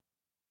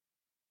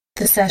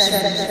The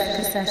session.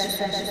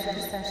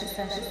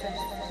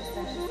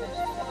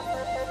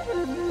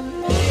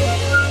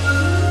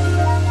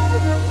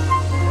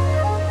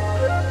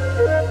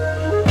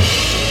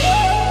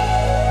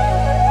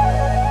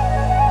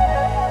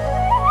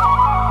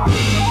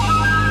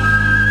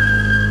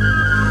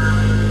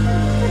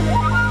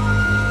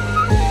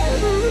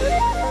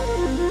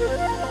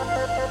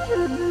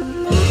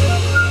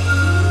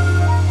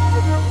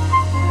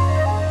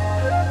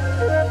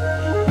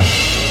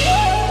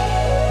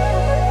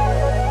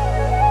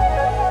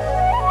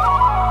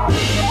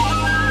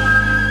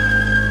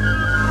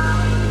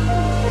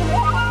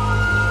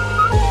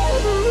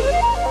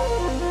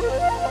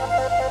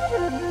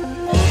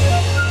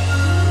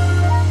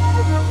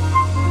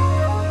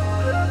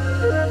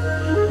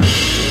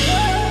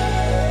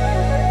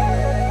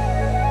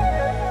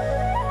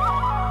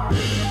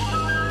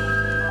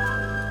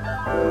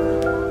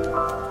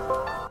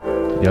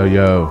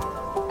 Yo,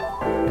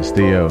 it's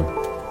Theo.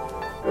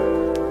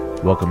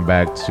 Welcome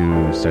back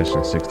to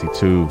session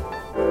 62.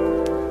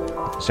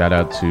 Shout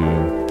out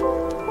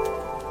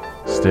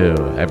to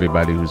still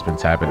everybody who's been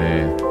tapping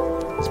in.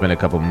 It's been a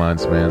couple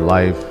months, man.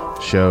 Life,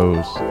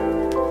 shows,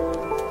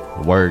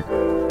 work,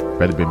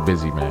 better been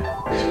busy, man.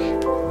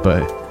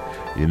 But,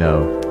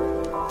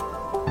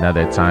 now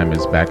that time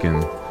is back in,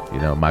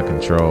 my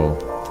control.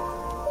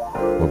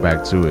 We're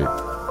back to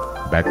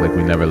it. Back like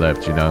we never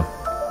left,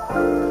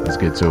 Let's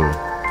get to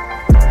it.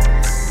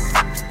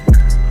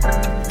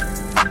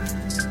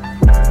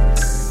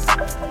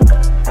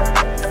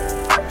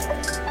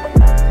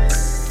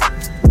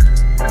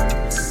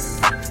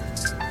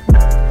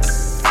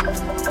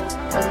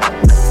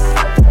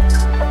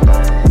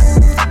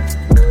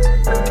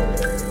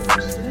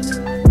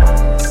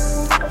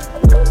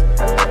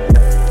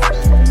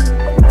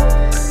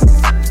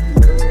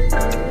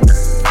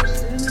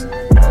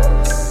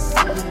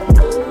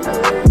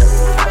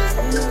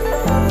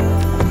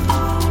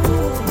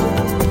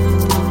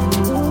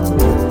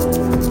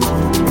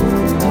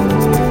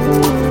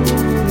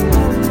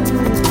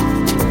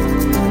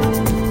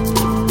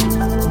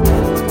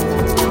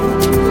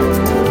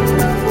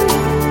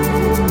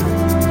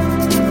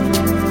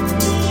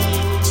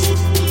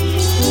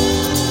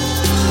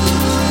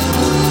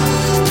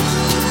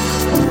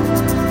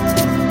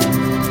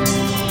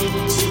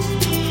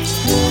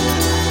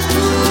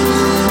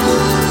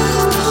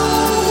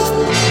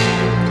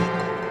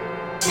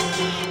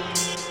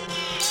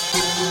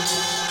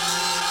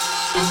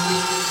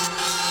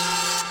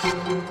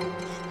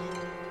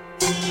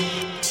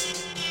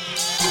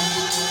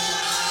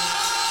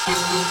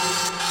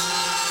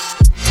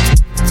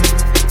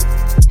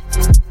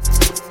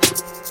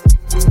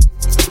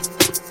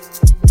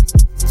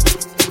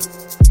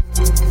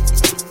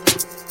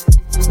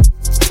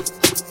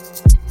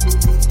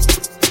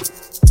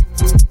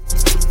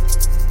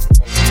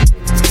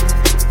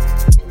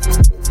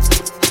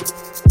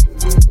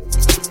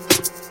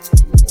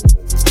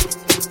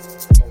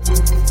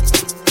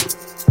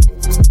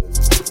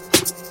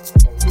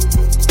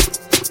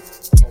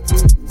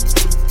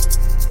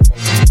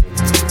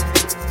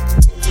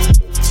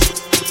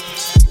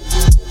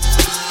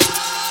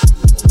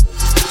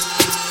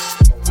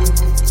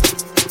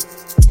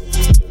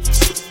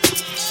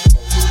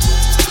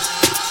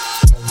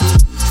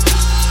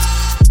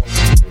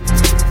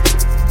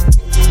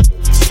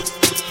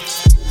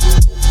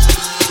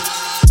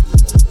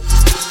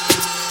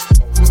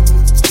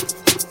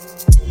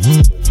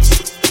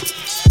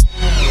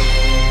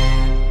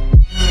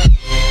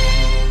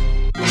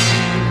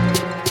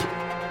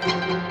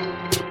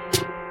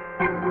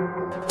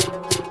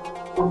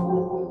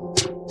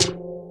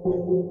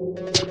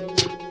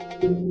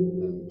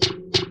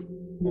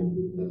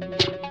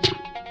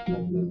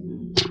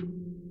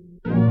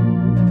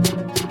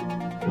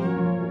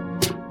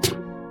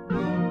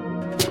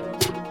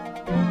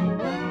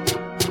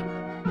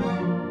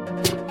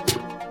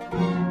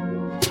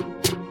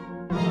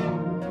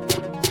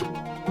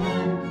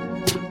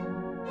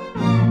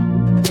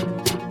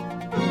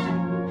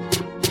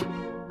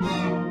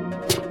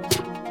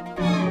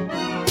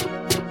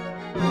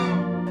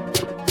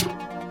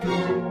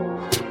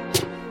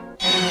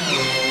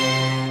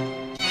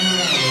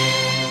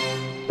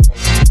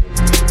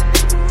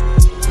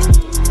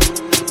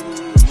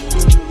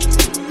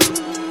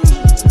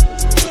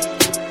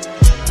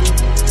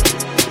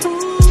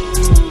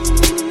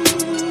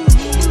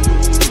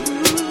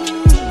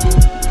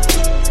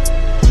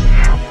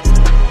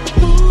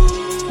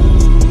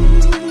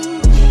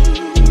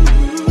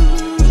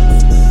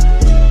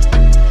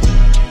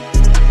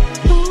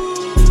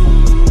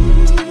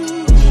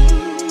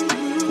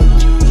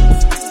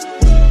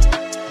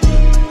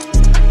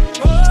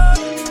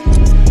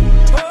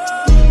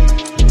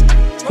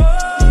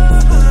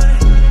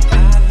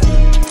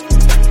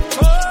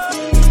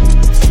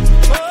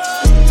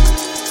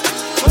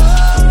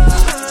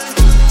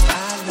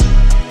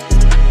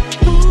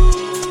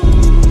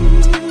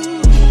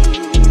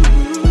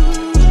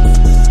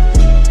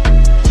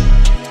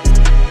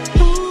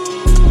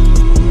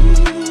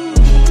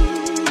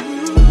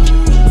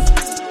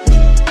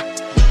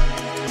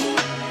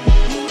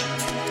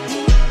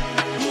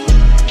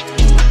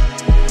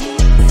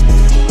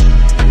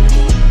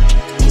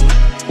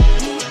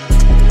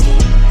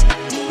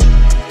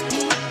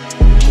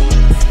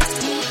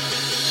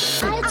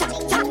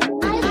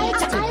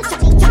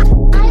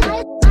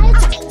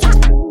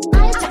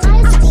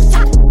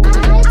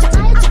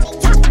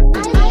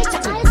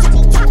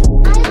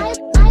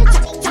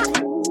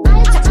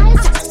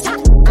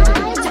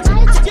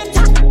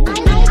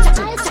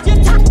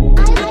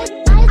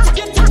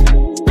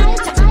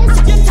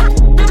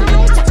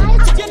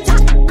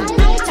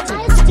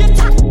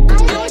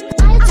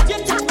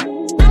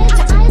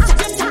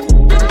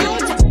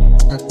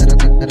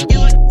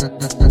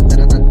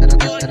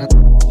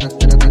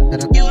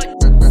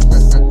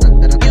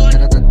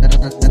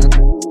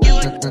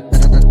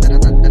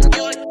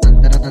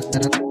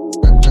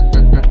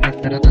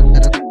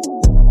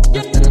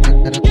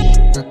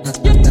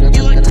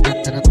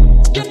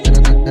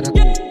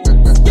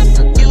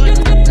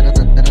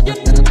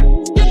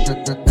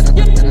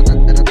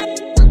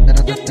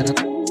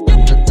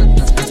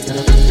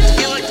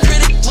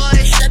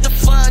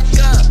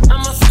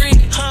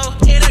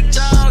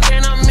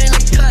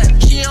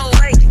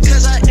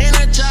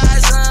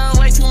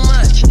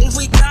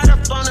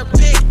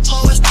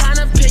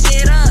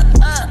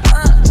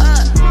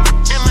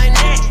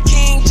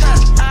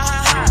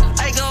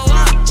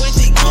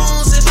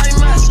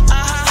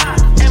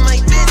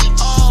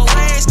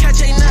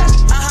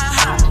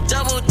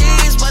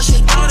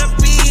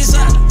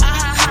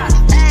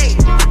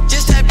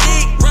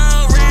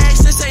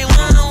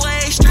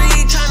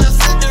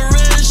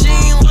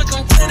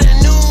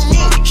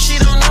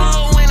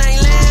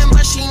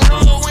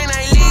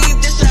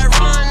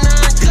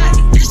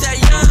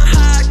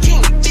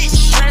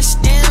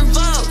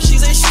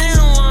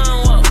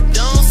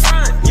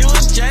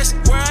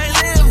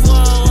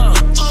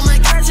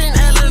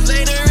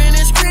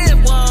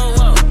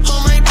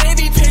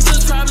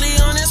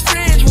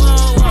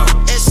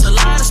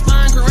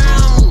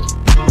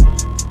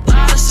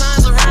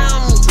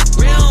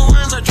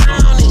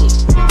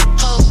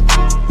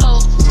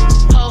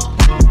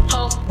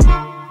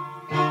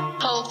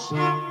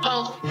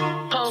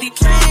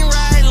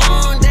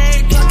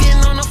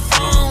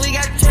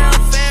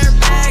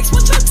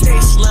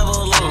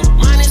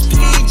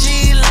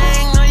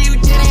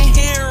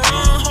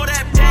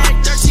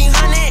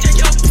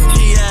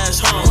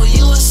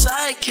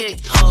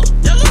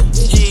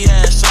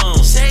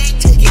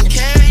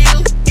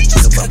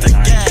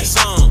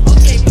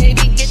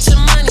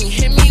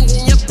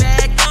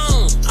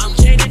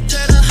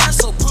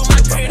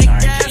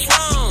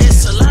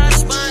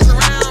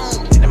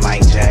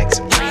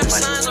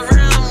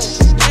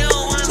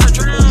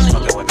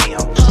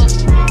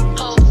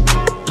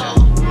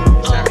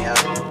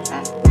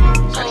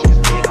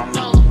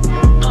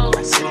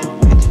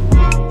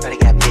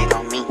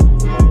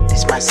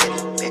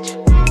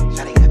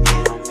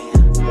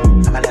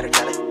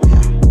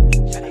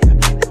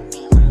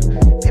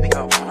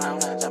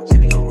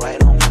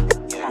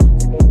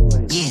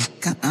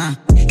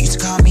 Used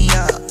to call me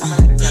up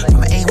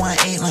from an A1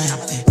 line.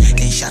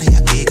 Then shawty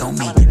got big on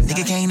me.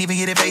 Nigga can't even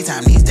get it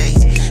FaceTime these days.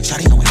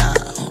 Shawty going on,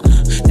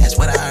 that's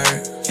what I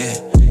heard. Yeah,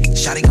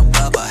 shawty gon'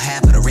 bubble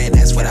half of the rent.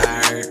 That's what I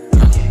heard.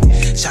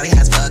 Shawty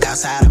has bug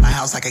outside of my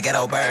house like a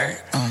ghetto bird.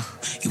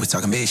 You was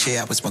talking big shit,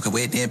 I was smoking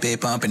with them, big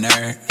bumping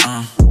her.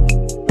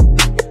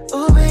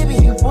 Ooh, baby,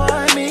 you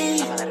want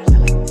me?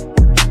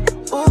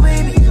 Ooh,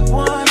 baby, you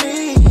want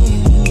me?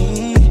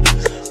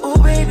 Ooh,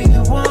 baby,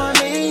 you want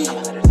me?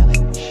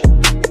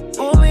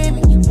 Ooh,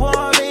 baby, you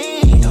want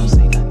me?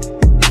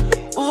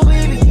 Ooh,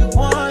 baby, you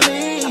want me?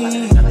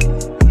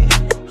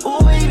 Ooh,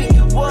 baby,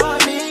 you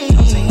want me?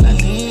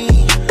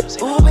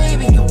 Ooh,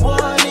 baby, you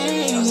want me?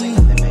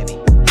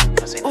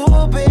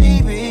 Ooh,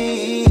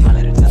 baby.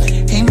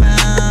 Hey,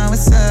 mom,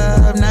 what's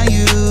up? Now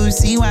you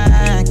see why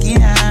I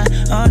get high.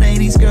 All day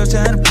these girls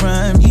try to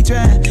run me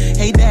dry.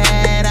 Hey,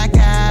 dad, I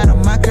got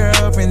all my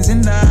girlfriends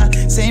in the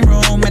same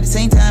room at the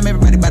same time.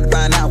 Everybody about to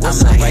find out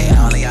what's up right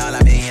now. All of y'all,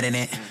 I've been hitting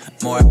it.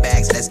 More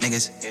bags, less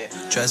niggas.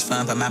 Trust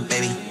fund for my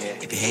baby.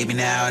 If you hate me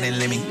now, then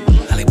let me.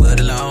 Hollywood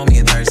alone, me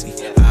and thirsty.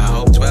 I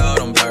hope 12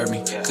 don't blur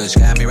me. Cause she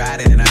got me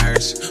riding in a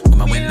hearse. With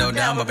my window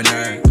down, bumping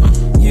her.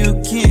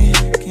 You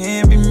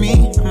can't be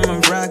me. I'm a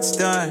rock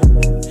star.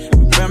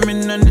 I'm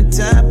drumming on the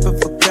top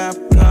of a cop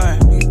car.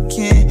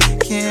 You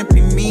can't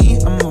be me.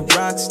 I'm a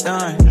rock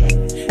star.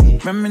 I'm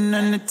drumming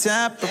on the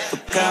top of a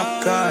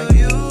cop car.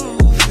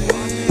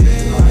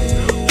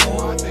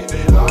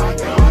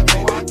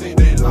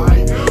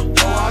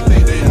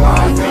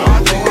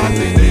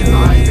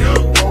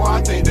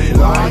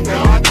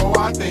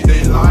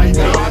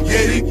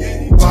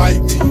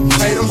 Like me,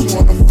 haters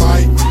wanna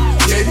fight me.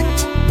 Get it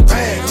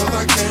mad, cause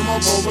I came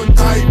up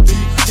overnight.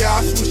 Yeah, I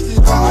switched it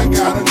up, I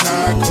got a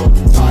 9 cup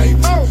tight.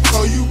 So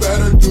you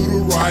better do the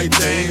right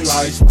thing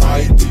like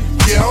Spike.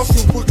 Yeah, I'm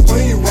super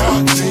clean,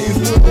 rock jeans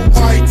with a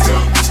white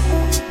tee.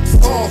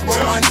 Songs, but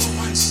my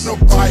no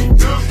bite.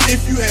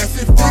 If you had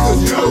 6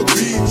 figures, you'll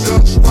be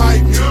just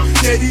like me.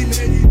 Yeah, these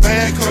niggas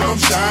bad cause I'm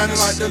shining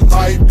like the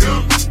light.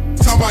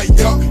 Talking about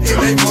yuck in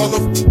they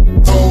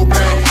motherfucking old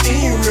man.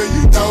 Ain't real,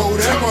 you know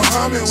that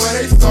Muhammad where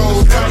they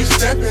sold. They be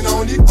stepping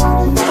on these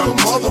like a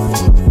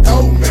motherfucking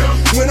dope man.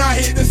 When I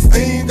hit the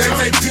scene, they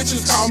take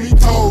pictures, call me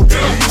cold.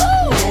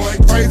 Going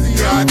crazy,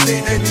 I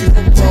think they need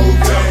some pros.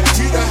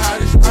 We the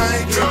hottest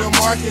thing in the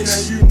market,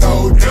 and you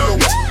know that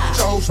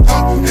chose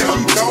top, and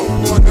you don't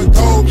wanna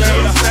go back.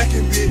 The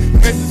second bit,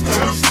 message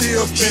cause we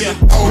still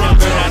spinning over.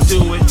 When I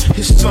do it,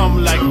 it's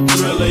something like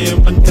Thriller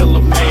and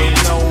Manila Man,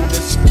 known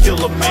as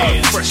Killer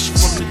Man, fresh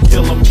from the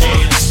Killer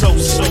Man. So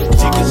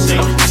niggas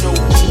ain't no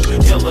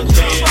killer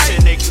dance.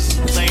 10 acres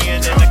of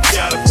land and I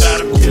got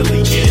about $1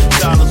 billion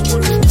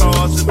worth of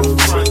cars in the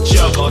front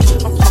yard.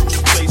 I'm from the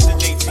place in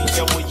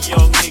ATL where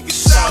young niggas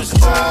sound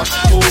hard.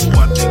 Ooh,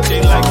 I think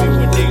they like me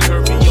when they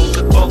heard me on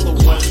the other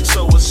one.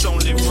 So it's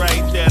only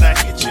right that I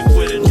hit you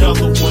with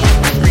another one.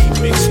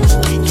 Remix,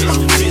 we get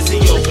busy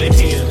over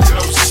here.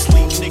 No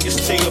sleep, niggas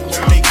stay up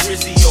and make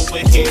Rizzy over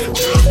here.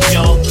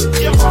 Young,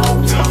 we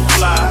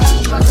fly.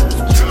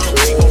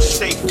 We gon'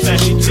 stay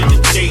flashy to the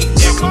day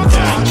that we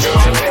die.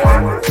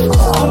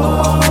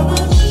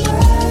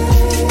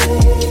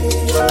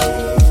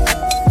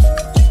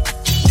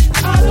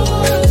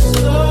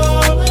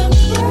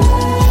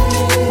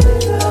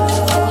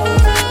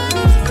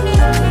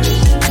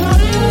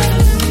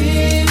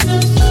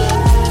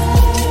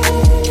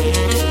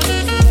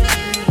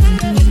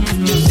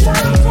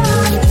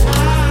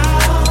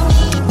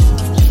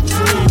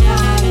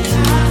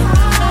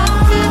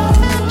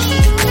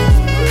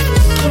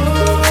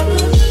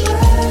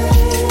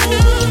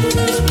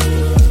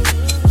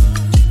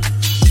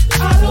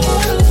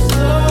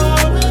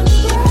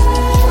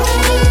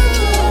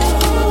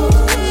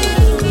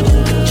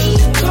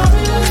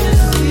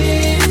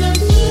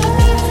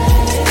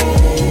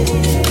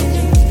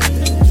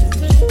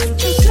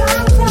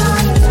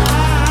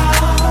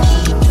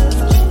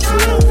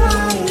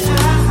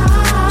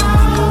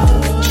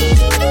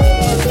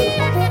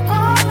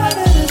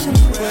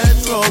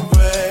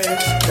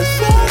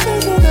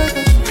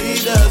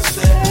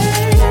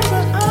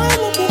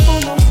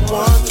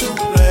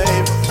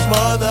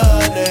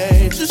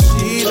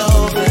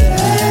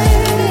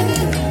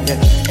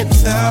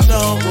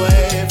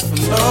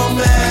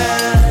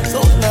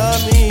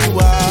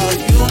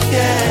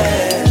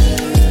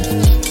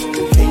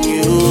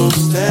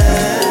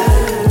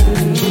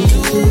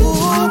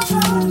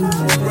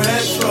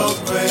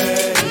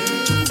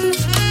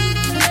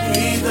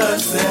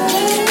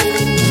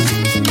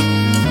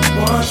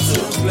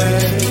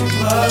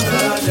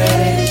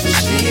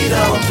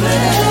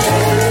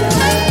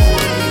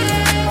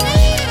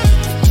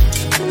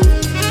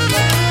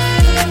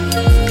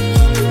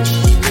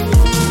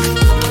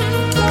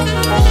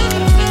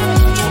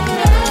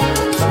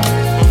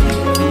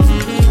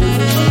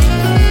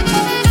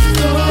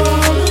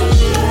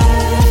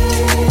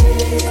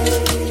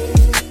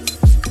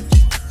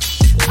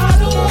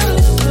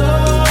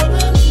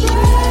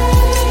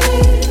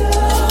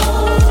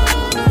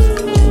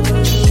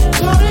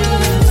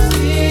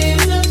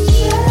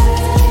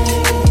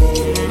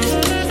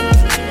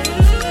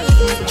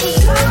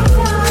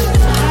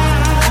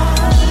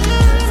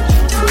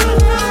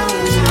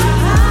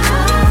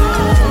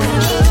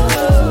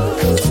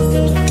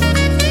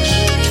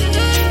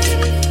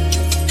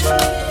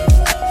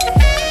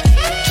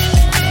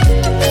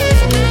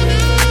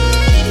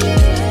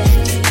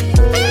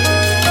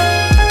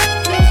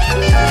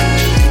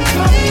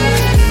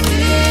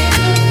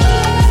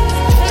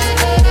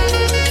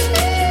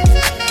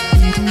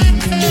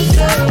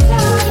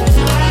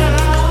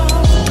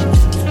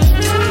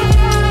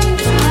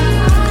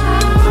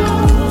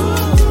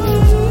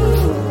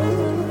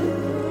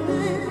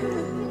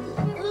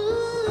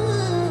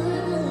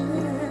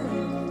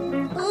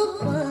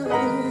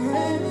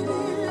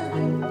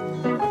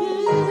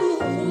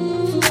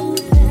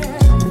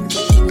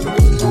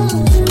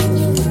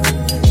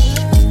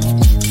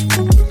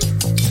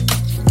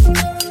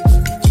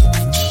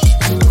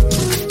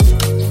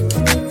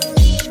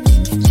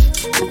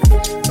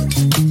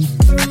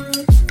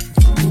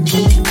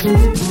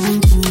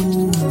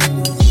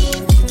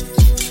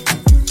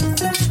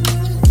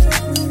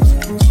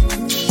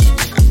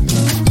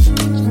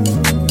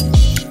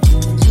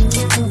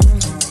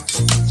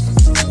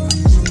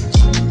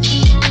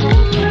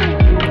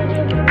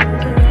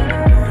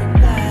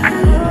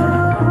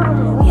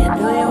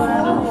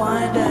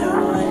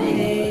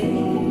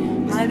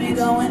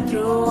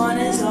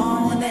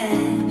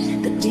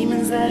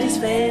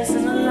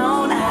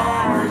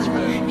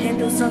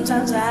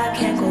 sometimes I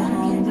can't go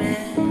home,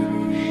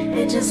 man.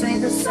 It just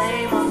ain't the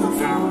same on the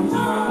phone,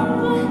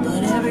 no.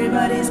 But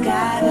everybody's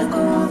gotta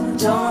go home,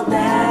 don't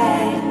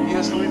they?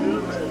 Yes, we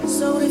do, man.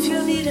 So if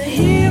you need a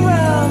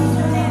hero,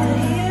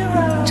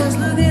 just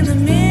look in the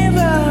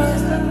mirror.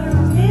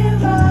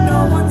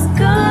 No one's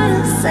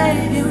gonna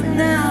save you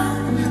now,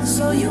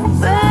 so you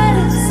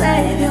better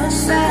save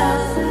yourself.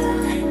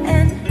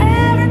 And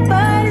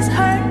everybody's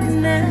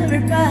hurting,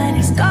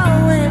 everybody's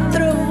going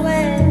through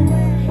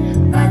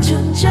it, but you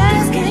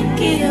just can't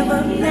give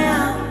up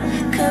now,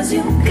 'cause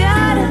you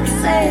gotta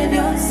save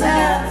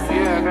yourself.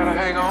 Yeah, I gotta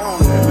hang on,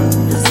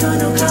 man. The sun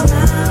will come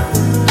out,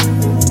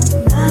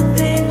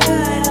 nothing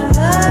good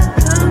ever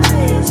comes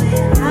easy.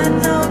 I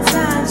know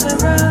times are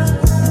rough,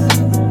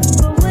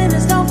 but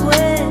winners don't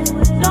quit,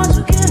 don't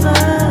you give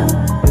up.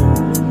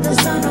 The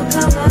sun will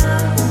come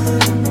out,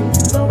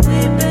 but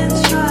we've been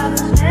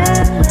struggling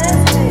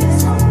endlessly,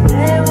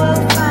 someday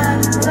we'll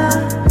find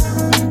love.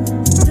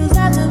 'Cause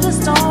after the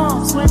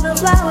storms, when the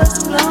flowers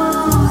bloom,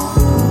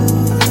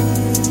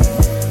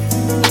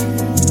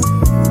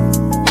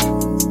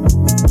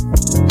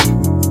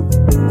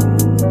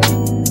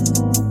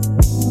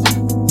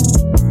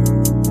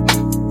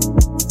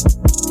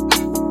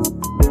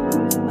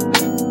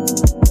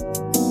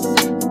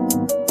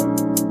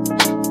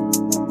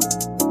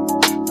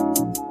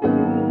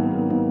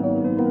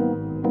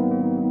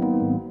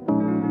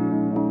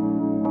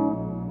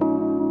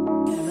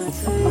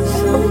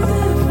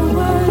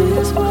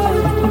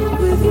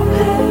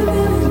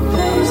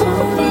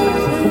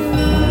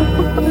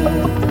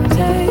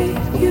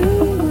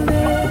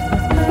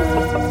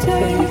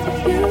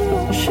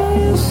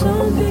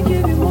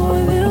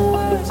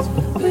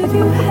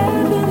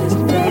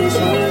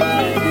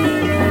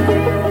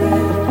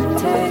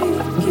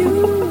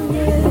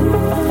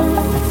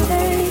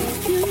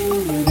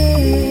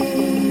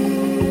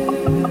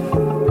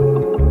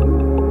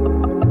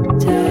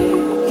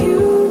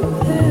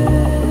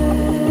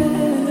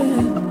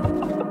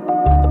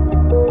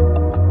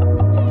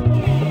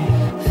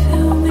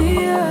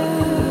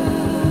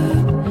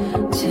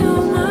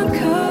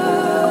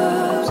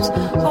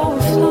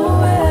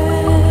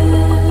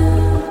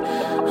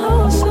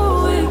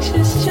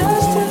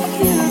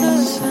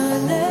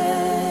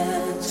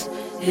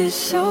 it's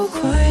so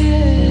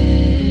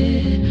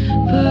quiet,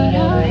 but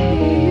I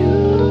hear you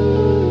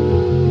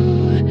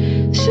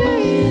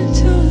saying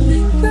to me,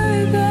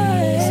 baby,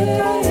 it's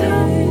about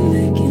time you're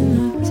making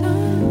up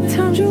time.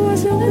 Times you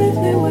wasn't with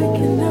me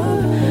waking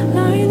up,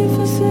 lying if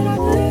I said I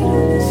didn't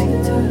miss your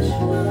touch.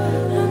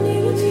 I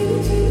need you.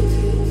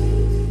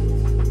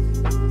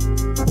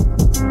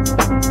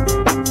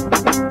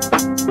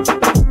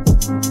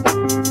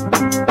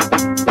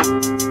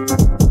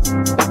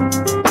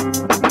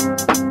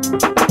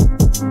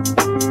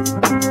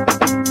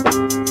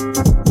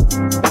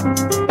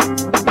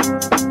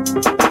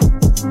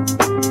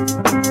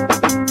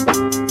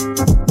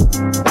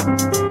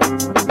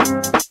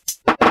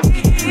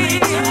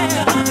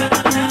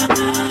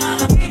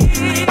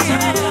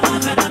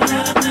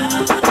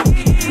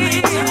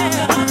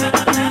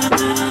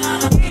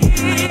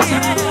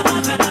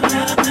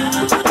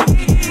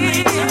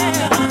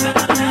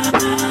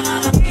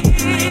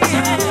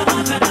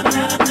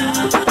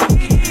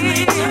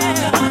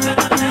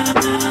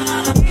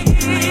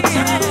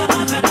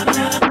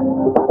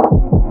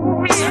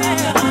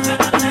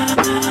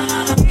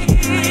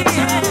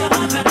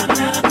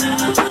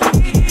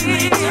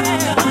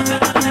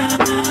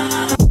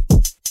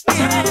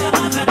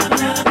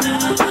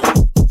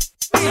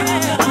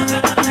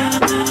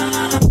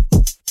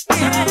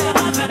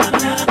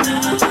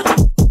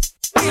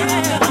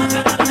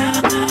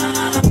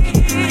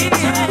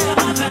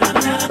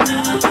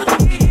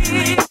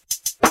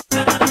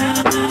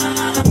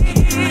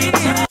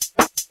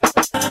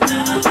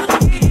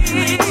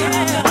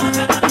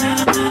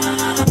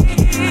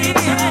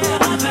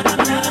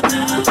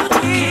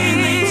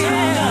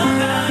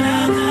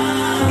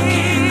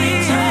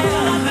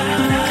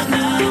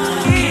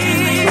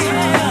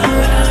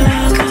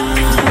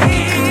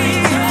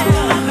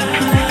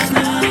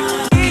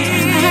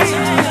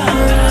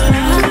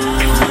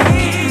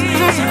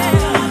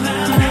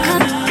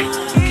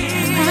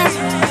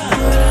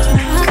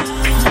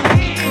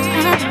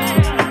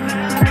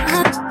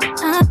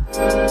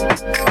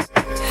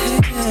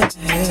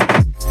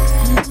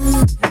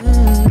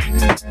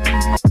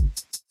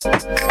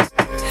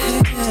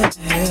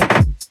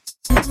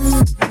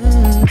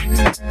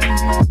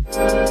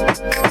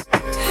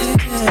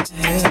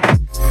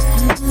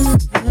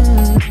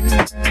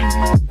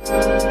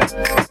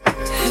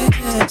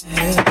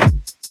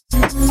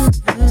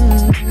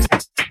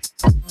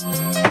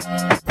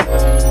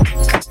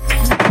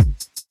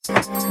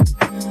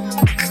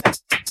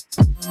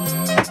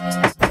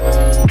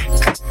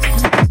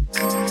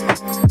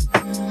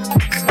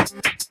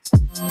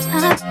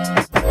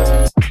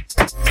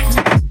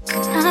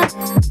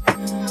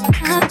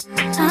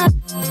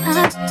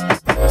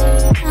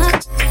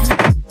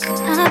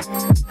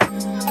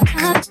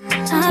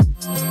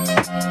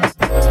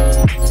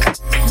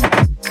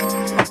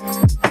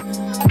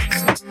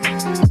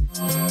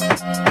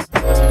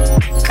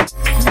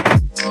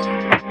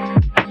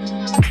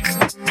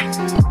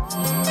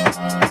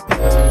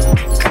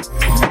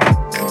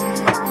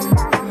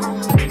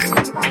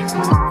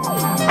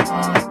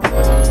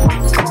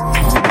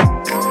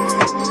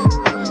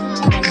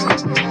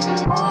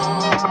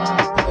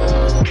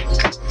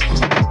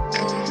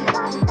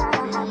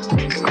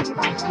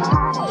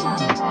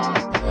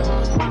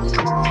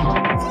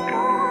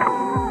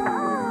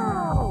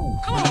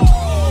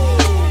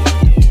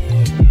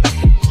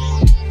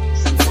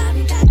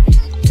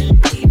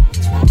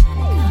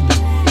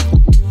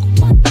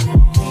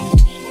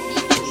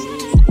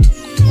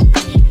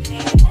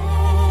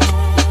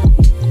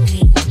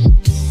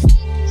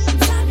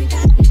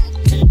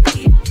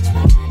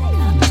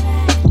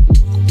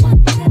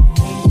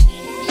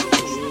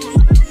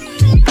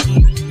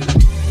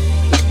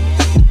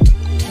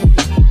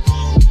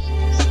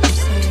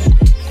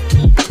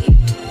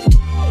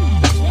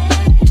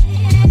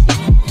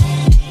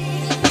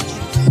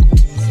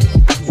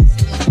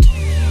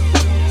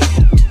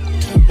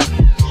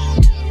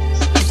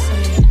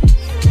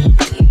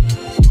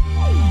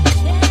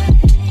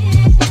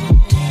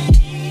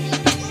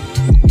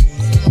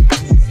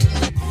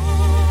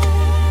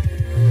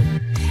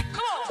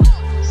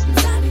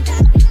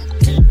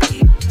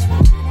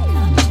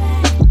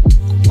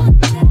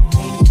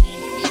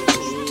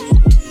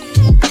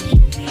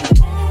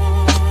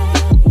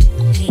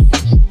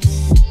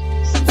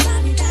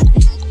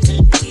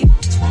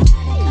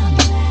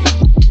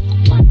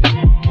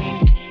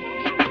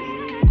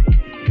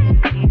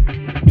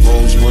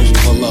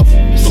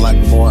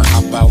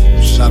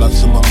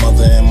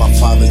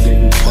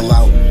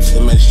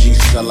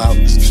 sell out.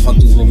 Fuck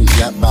these niggas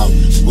yap out.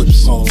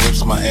 Whips on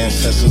whips, my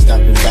ancestors got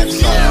the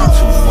backside.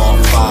 2,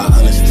 4,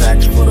 500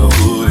 stacks for the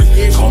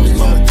hood. Call me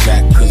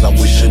lumberjack, cause I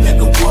wish a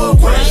nigga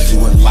would. Rash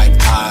do it like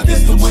I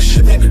did, the wish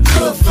a nigga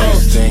could.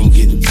 Face, they ain't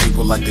getting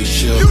paper like they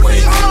should.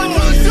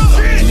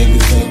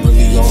 Niggas ain't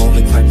really on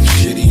the type of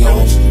shit he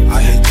on.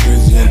 I hit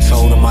Drizzy and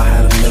told him I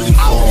had a milli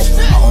for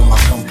him. I own my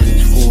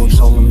company's full,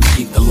 told him to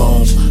keep the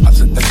loan. I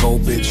took that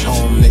gold bitch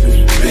home,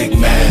 niggas was big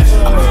mad.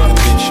 I put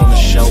the bitch on the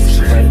shelf,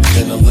 so I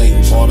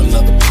ventilate, bought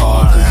another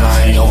car, cause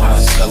I ain't know how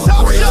to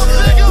celebrate.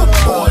 That good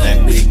boy, that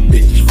big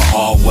bitch for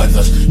all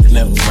weather. It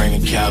never rain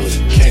in Cali,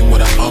 came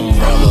with an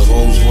umbrella.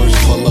 Rolls Royce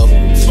pull up,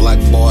 black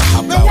boy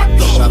hop out.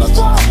 Shout out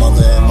to my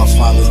mother and my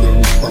father,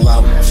 didn't pull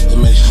out. They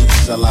make shit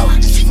sell out,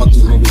 fuck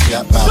these niggas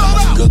gap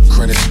out. Good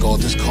credit score,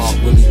 this car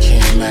really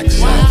can't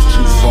max out.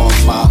 2, 4,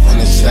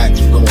 500 stacks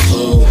for the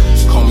hood.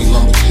 Call me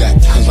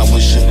lumberjack, cause I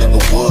wish a nigga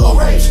would.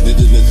 Did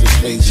it in his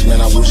face,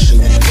 man, I wish a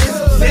nigga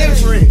would.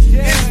 Different.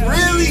 It's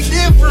really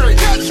different.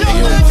 Hey,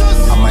 yo,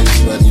 I might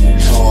study you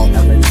tall,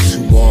 I made it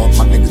too long.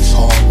 My nigga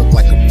tall, look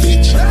like a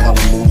bitch, I call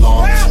him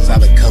Mulan.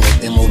 Solid color,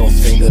 emerald on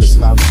finger, the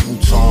style of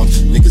Pluton.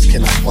 Niggas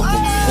cannot fuck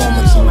with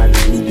performance, and I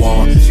just new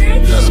on.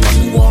 That's my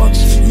nuance.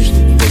 Used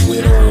to be the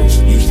widow,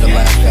 used to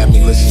laugh at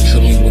me, listen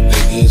to me with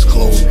their ears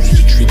closed. Used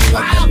to treat me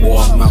like that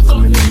boy,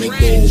 Malcolm in the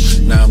Mako.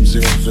 Now I'm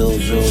 0, 0,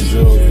 0, 0,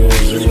 0,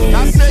 0.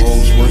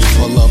 Rolls Royce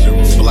pull up,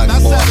 black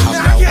boy hop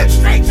out.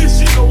 Take this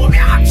shit over.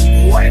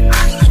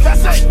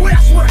 That's like, I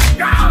swear to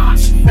God.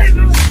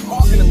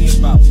 Talking to me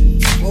about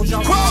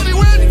Quality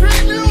with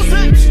great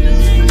music.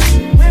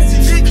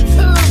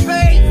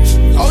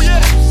 Oh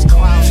yeah.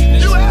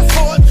 You asked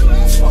for it.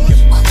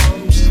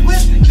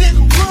 With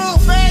nigga club,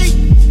 babe.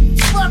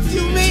 Fuck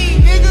you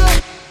mean, nigga?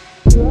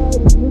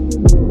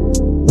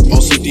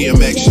 On some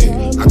DMX shit,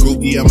 I group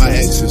DM my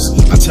exes.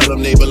 I tell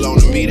them they belong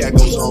to me, that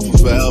goes on for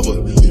forever.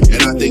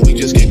 And I think we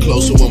just get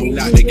closer when we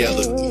not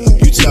together.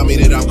 You tell me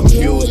that I'm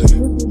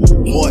confusing,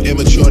 more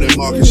immature than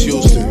Marcus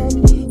Houston.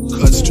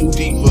 Cuts too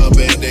deep for a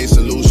band-aid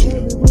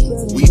solution.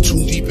 We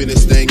too deep in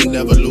this thing, you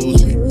never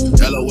lose me.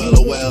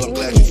 LOL, I'm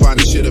glad you find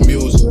this shit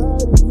amusing.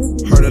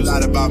 Heard a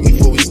lot about me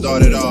before we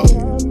started off.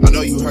 I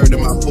know you heard of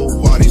my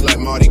pool parties like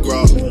Mardi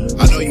Gras.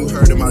 I know you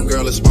heard of my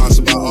girl is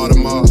sponsored by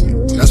Audemars.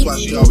 That's why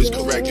she always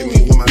correcting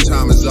me when my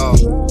time is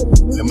off.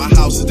 And my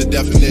house is the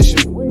definition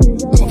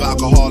of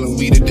alcohol and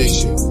weed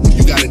addiction.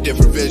 You got a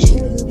different vision.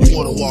 You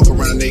wanna walk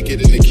around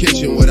naked in the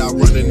kitchen without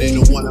running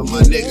into one of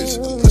my niggas.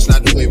 That's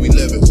not the way we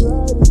living.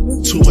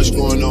 Too much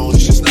going on,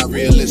 it's just not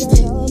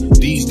realistic.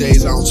 These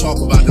days I don't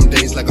talk about them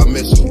days like I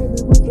miss them.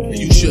 And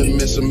you shouldn't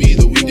miss them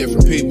either, we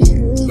different people.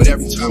 But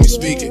every time we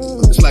speak it,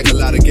 it's like a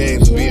lot of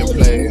games being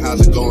played.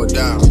 How's it going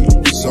down?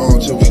 It's on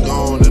till we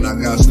gone, and I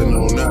got to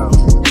know now.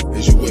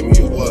 Is you with me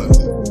or what?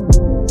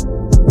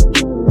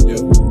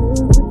 Yeah.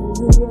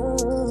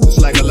 It's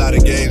like a lot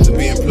of games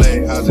being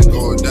played. How's it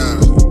going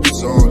down?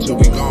 It's on till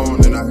we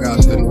gone, and I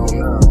got to know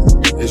now.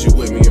 Is you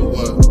with me or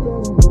what?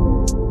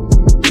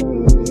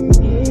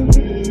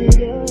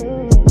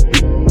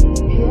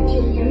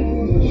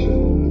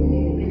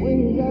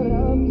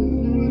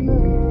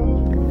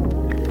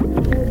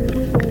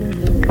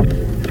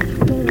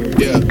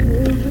 Yeah.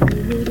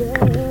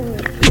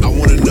 I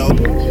wanna know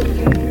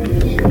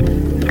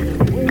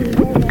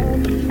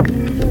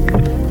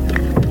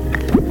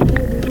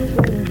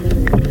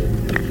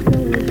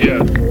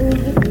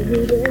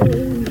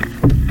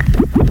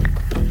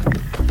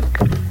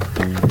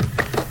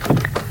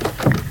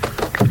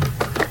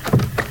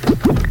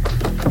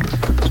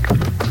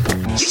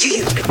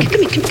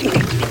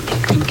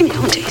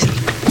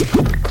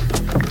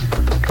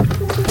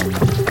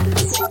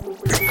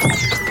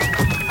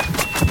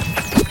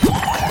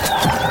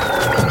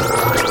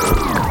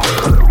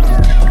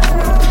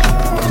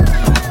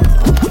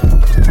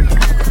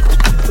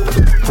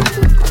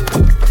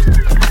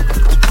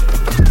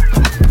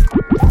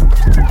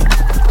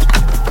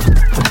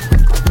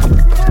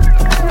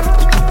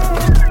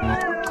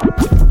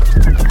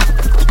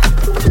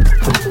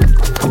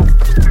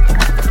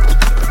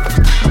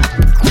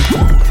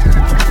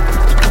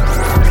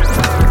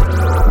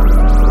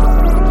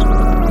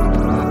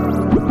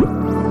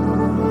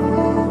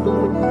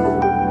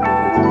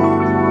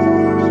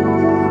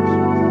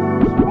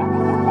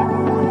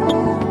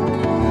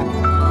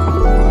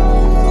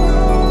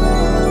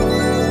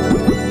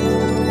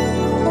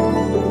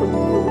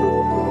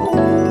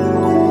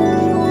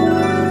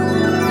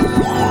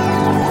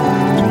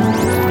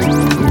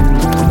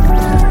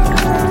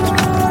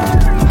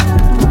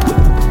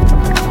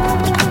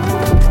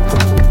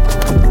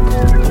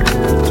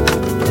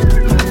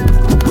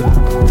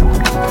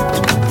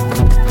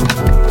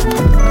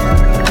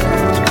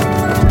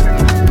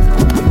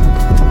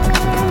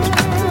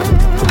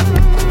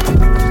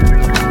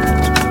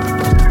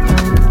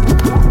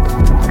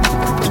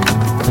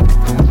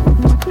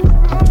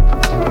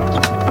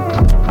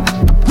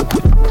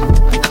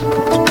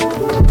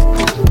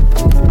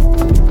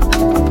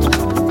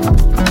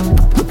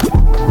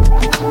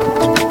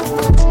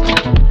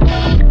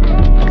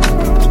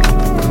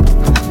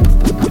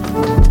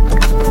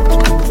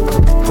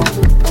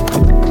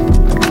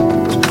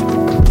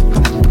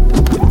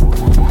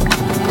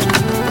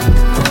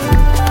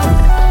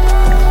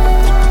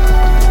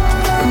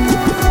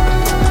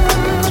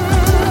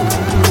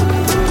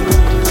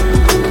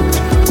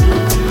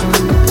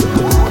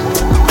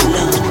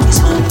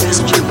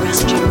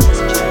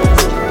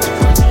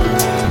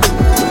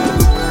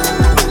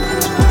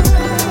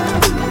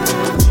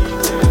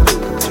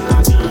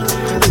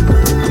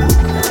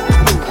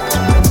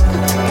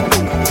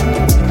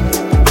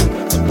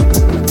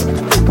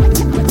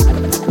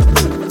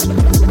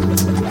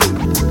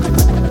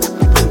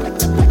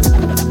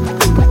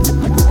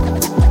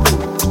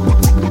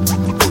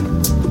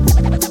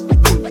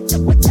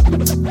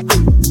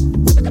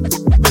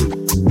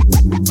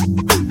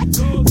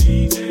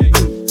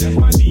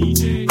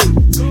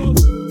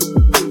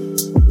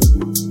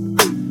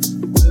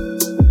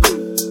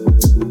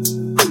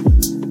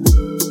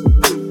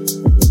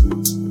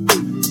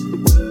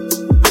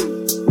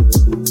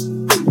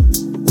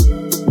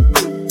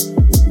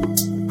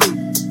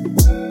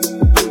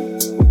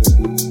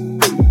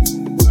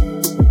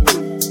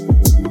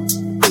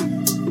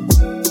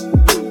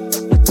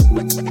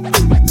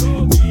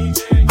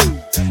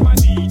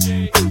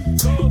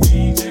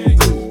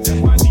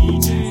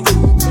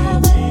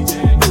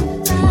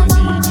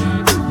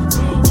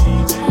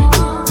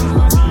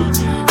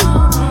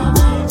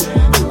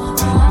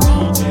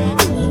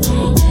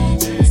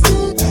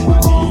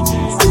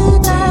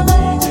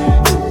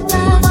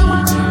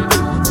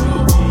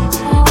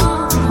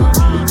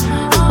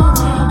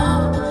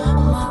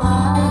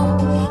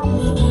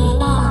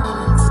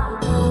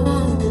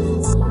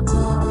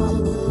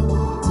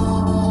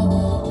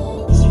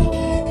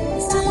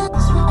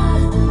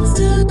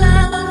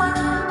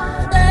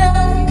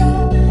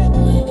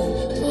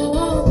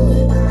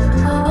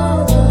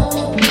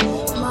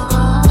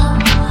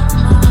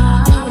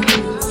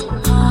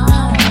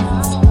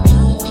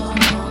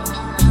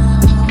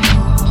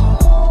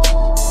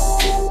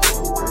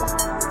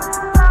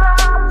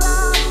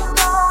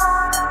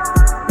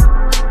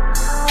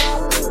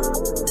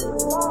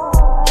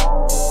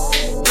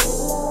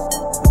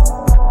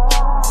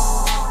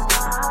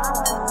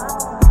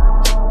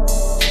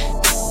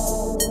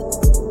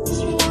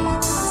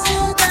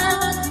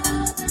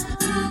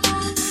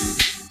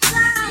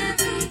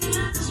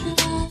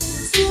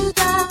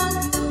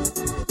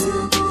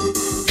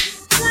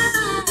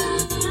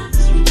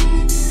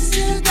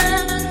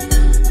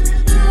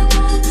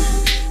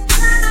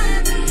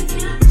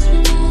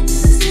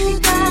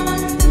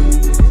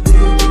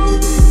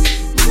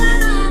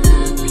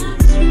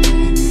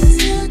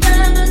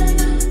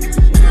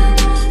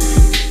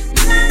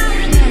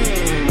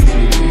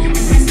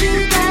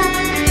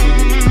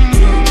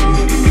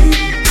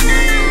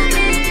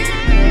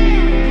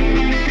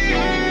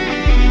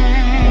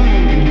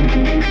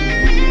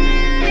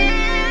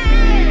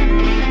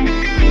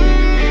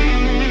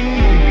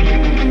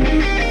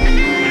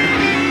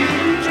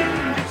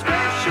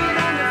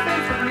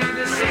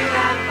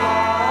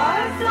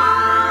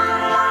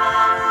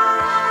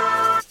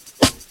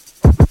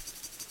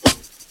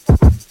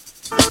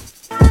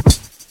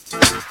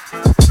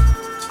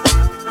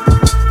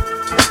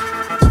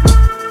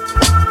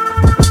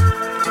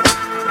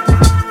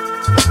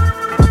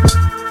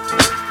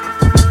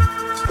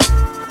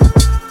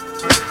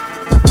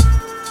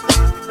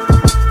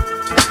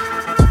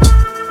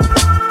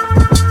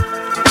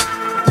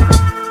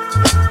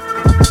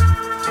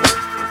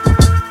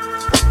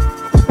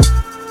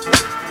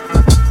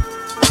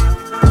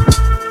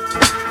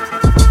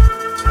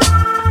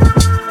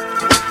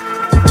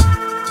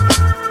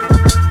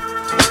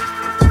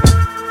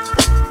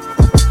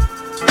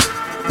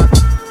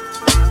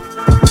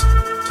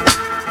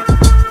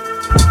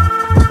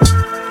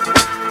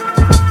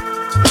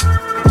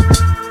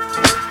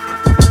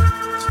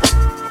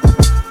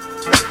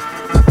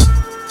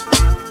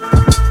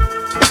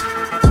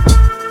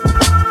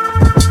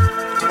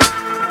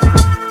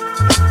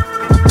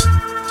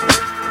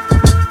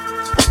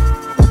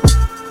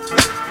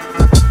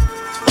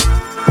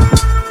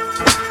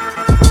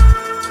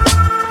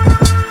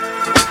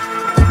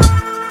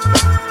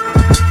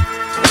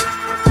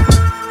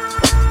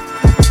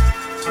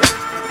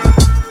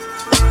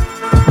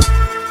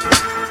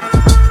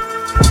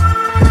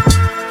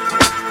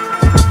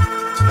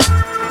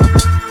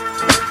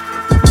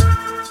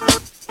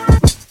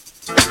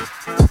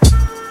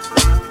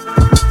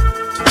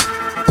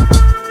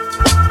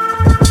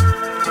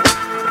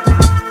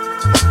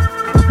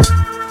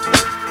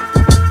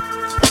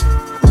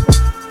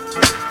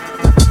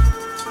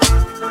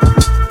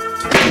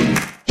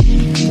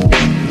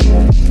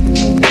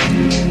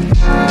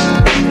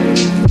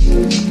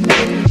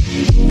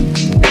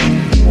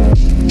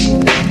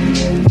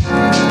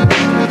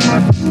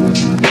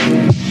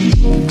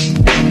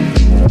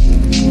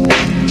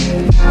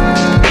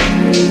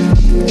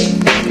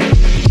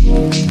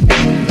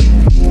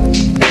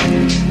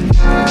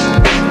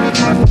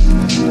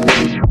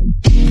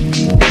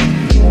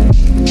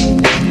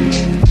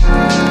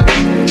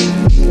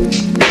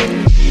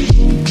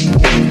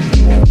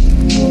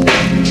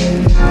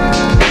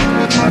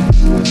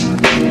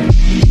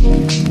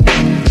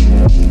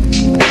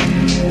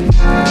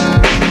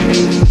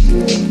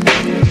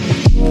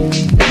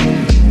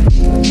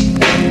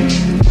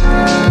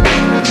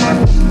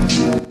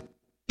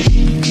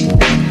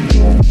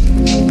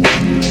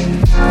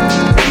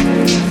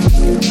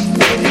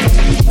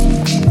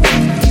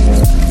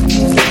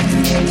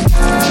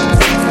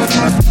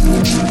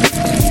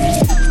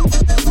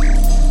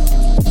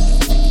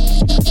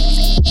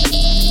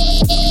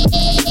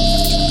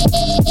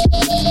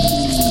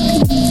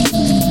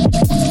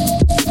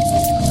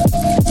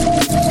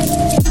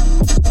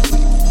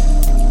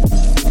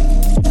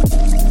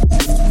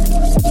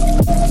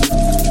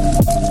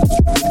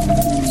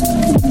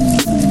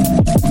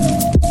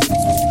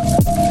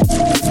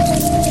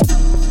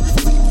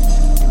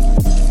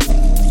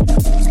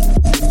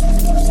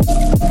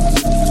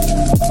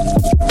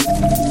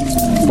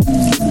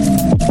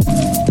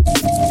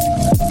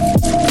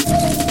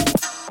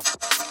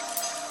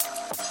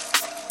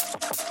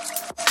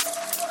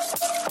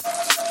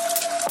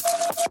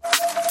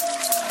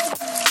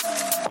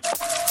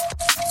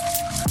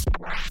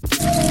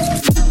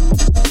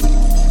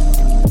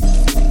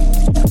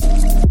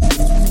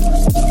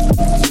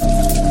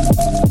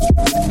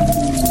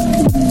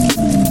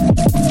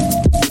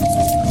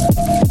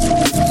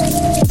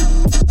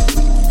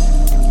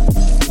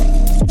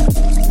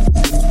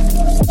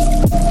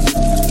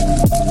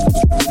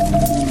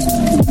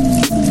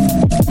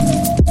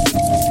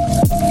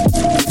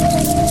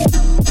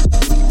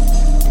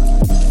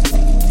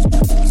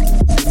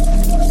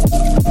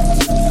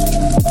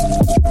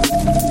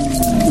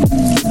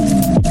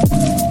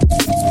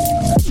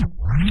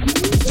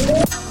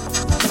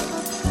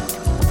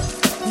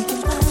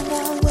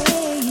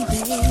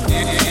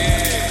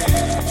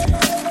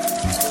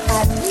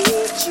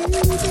you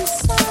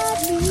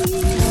beside me.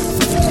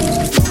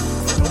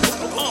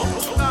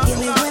 Give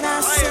me what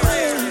I say,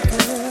 girl.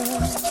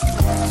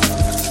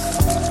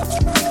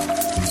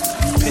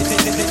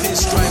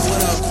 Strike,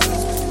 what up?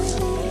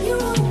 You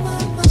on my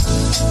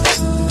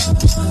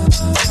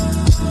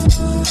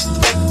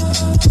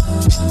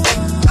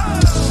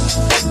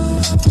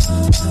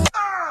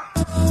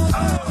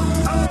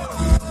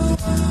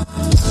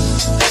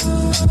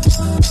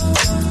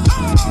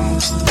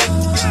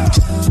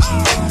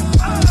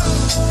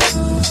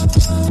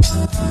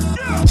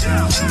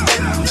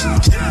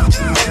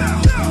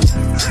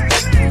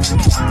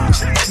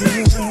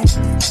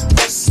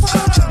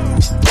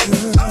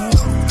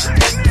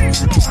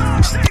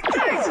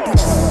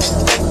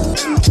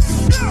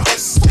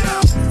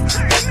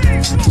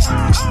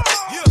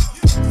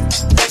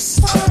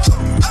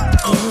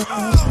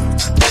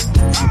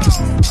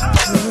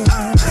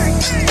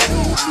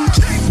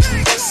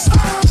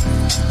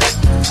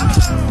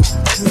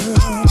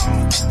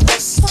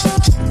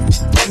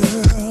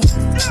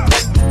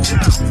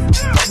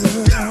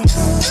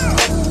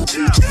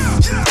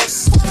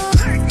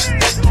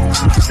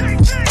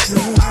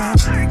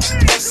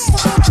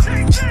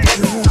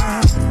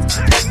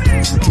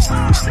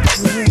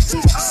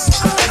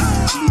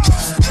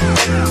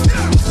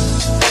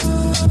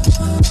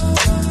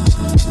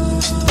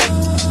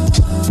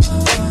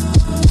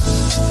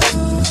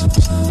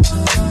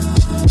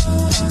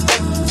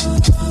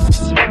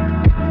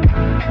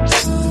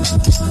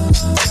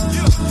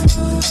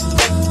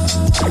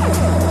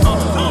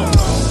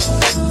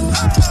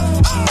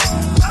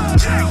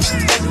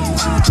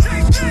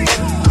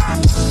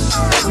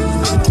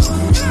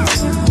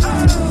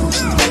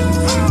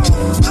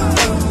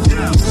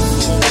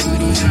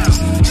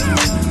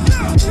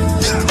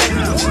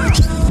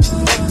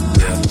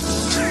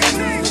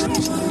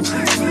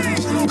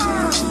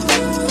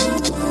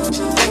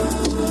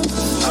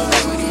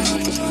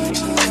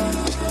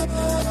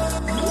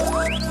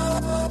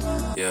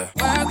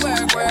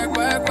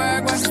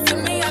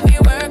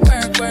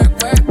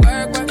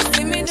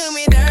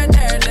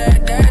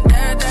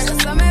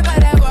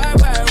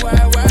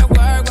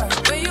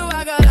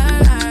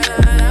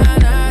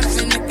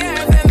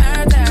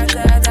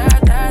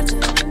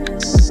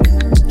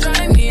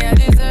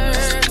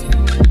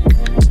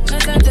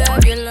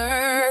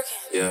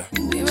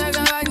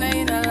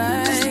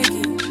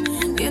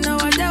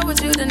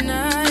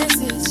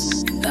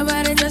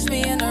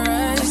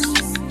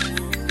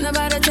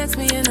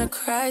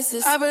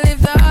I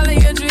believe that all of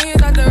your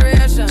dreams are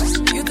durations.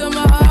 You took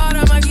my heart,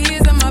 all my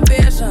keys, and my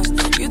patience.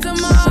 You took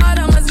my heart,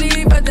 I must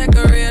leave a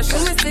decoration.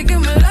 You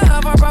mistaken my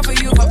love, I brought for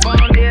you for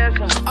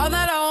foundation. All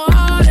that I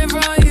wanted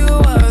from you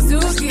was to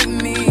give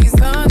me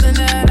something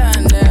that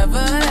I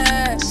never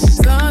had,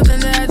 something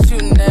that you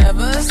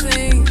never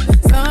seen,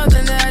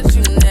 something that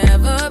you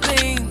never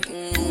been.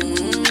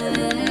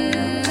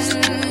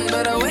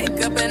 But I wake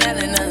up and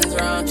nothing's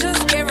wrong.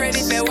 Just get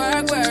ready for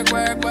work, work,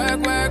 work, work,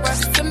 work, work.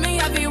 To me,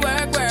 I be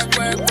work, work,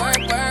 work, work,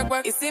 work,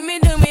 work. You see me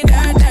do me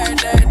dirt, dirt,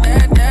 dirt,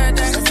 dirt, dirt,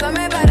 dirt. So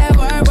me by that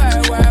work,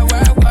 work, work,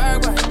 work, work,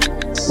 work.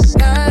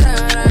 Na na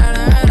na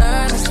na na.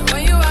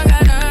 When you walk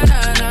out, na na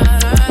na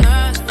na na.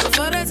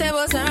 Before the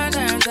table turn,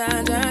 turn,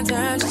 turn, turn,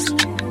 turn.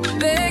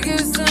 Beg you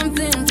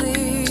something,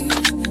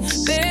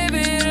 please,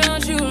 baby,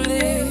 don't you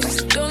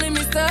leave. Don't leave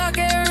me stuck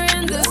here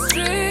in the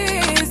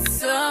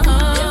streets. If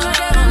I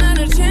get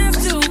another chance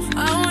to, I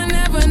will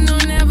never, no,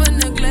 never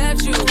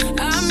neglect you.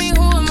 I mean,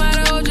 who am I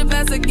to hold your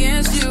best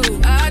against you?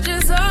 I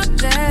just hope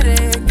that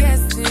it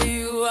gets to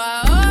you.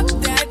 I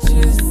hope that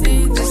you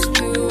see this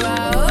through. I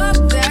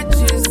hope that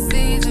you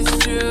see this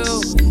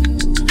true.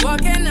 What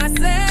can I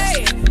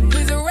say?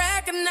 Please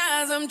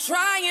recognize I'm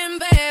trying,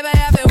 baby.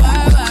 I feel why.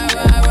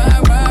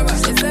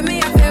 You see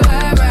me, I feel why.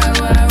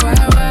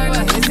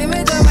 You see me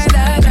do my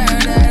da.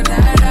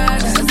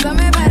 So tell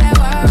me about that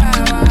why.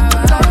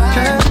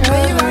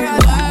 When you walk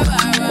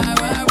out,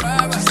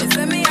 why. You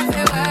see me, I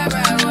feel why.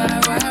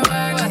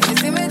 You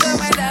see me do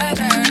my da.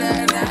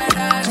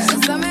 So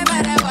tell me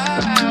about that why.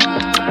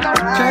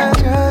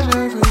 Very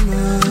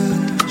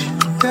much,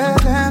 you're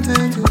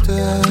dancing to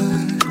touch.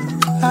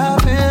 I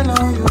feel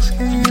on your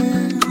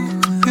skin,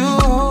 you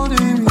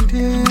holding me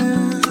dear.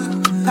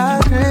 I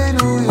crave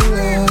who you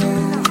love,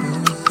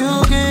 you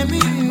give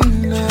me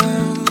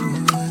enough.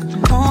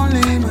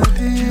 Only my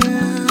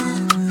dear,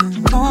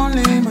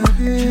 only my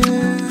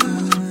dear.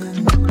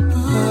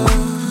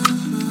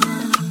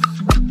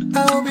 I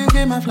hope you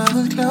get my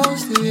flowers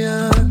close to you.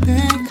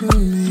 Think of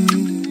me.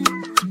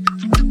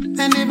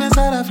 And deep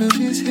inside I feel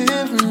she's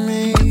hearing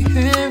me.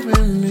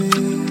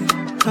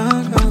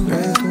 Come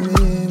rest with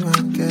me, my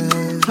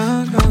guest.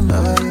 Love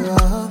you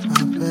all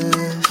my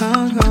best.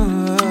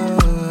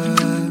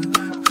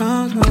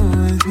 Come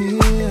with me.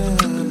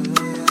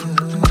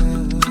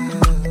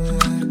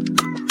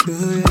 Do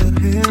you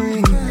hear me?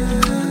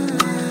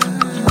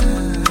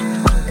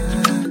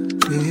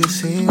 Do you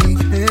see me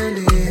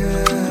clearly?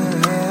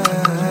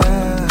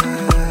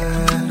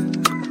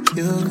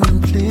 You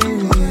complete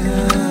me.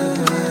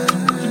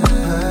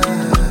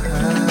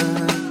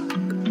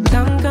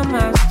 Don't come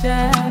out,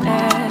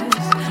 Jack.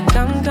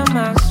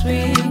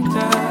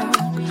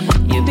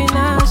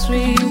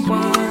 sweet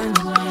one.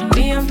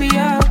 Me and be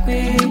a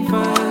quick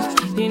fast.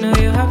 You know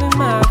you having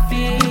my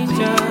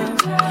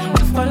features.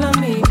 You follow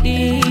me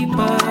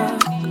deeper.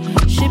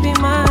 She be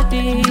my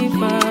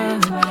diva.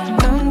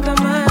 Come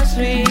come my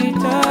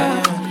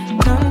sweetheart.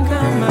 Come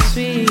come my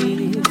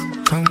sweet.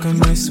 Come come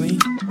my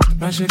sweet.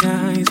 Brush your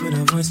eyes with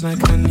a voice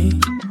like honey.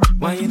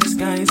 Why you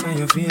disguise how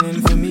you're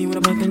feeling for me? What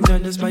about can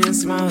judge just by your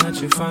smile that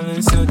you're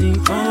falling so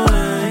deep?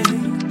 Alright,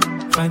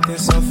 fight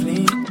this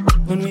softly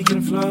when we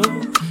can flow.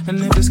 And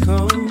if it's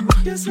cold,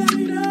 just let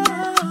me know.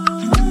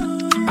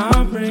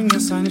 I'll bring the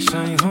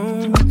sunshine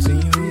home to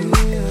you.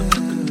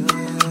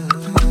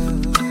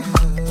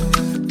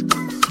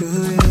 Do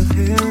you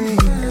hear me?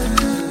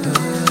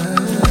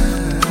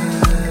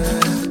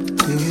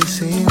 Do you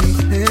see me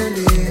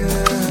clearly?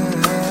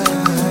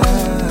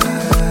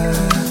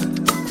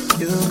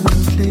 You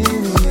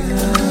complete me.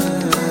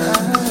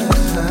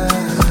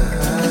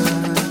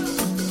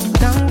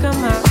 Don't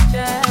come out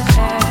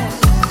jazz.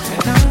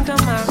 Don't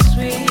come out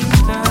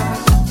sweetheart.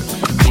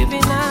 You be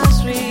not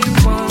sweet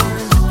one.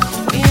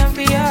 Me and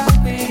be a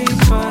quick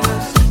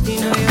fast. You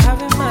know you're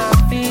having my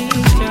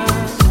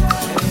features.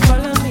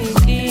 Follow me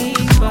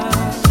deeper.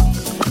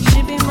 She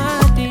be my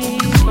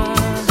diva.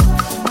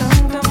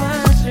 Don't come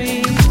out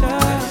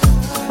sweetheart.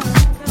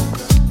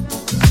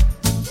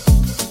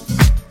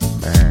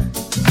 Man,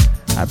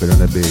 I've been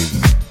on a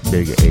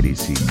big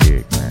ADC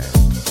kick, man,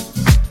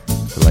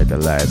 for like the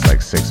last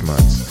 6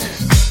 months.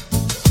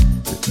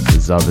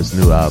 This off his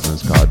new album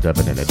is called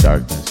Dubbing in the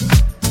Darkness.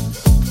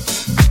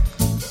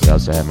 We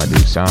also had my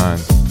dude Sean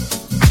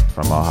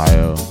from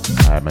Ohio.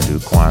 I had my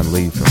dude Quan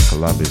Lee from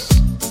Columbus.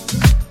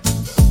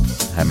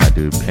 I had my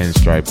dude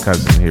Pinstripe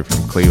Cousin here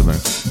from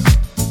Cleveland.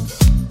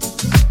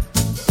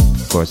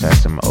 Of course, I had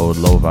some old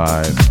low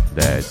vibe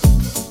that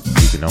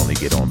you can only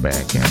get on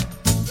Bandcamp.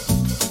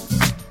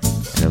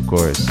 And of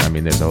course, I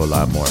mean, there's a whole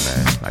lot more,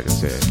 man. Like I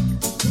said,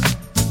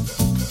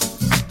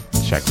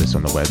 check this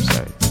on the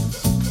website.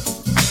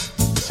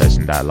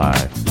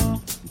 TheSession.live.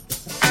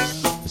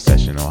 The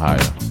Session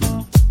Ohio.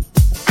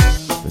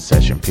 The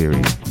Session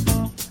period.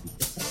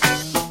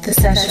 The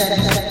Session.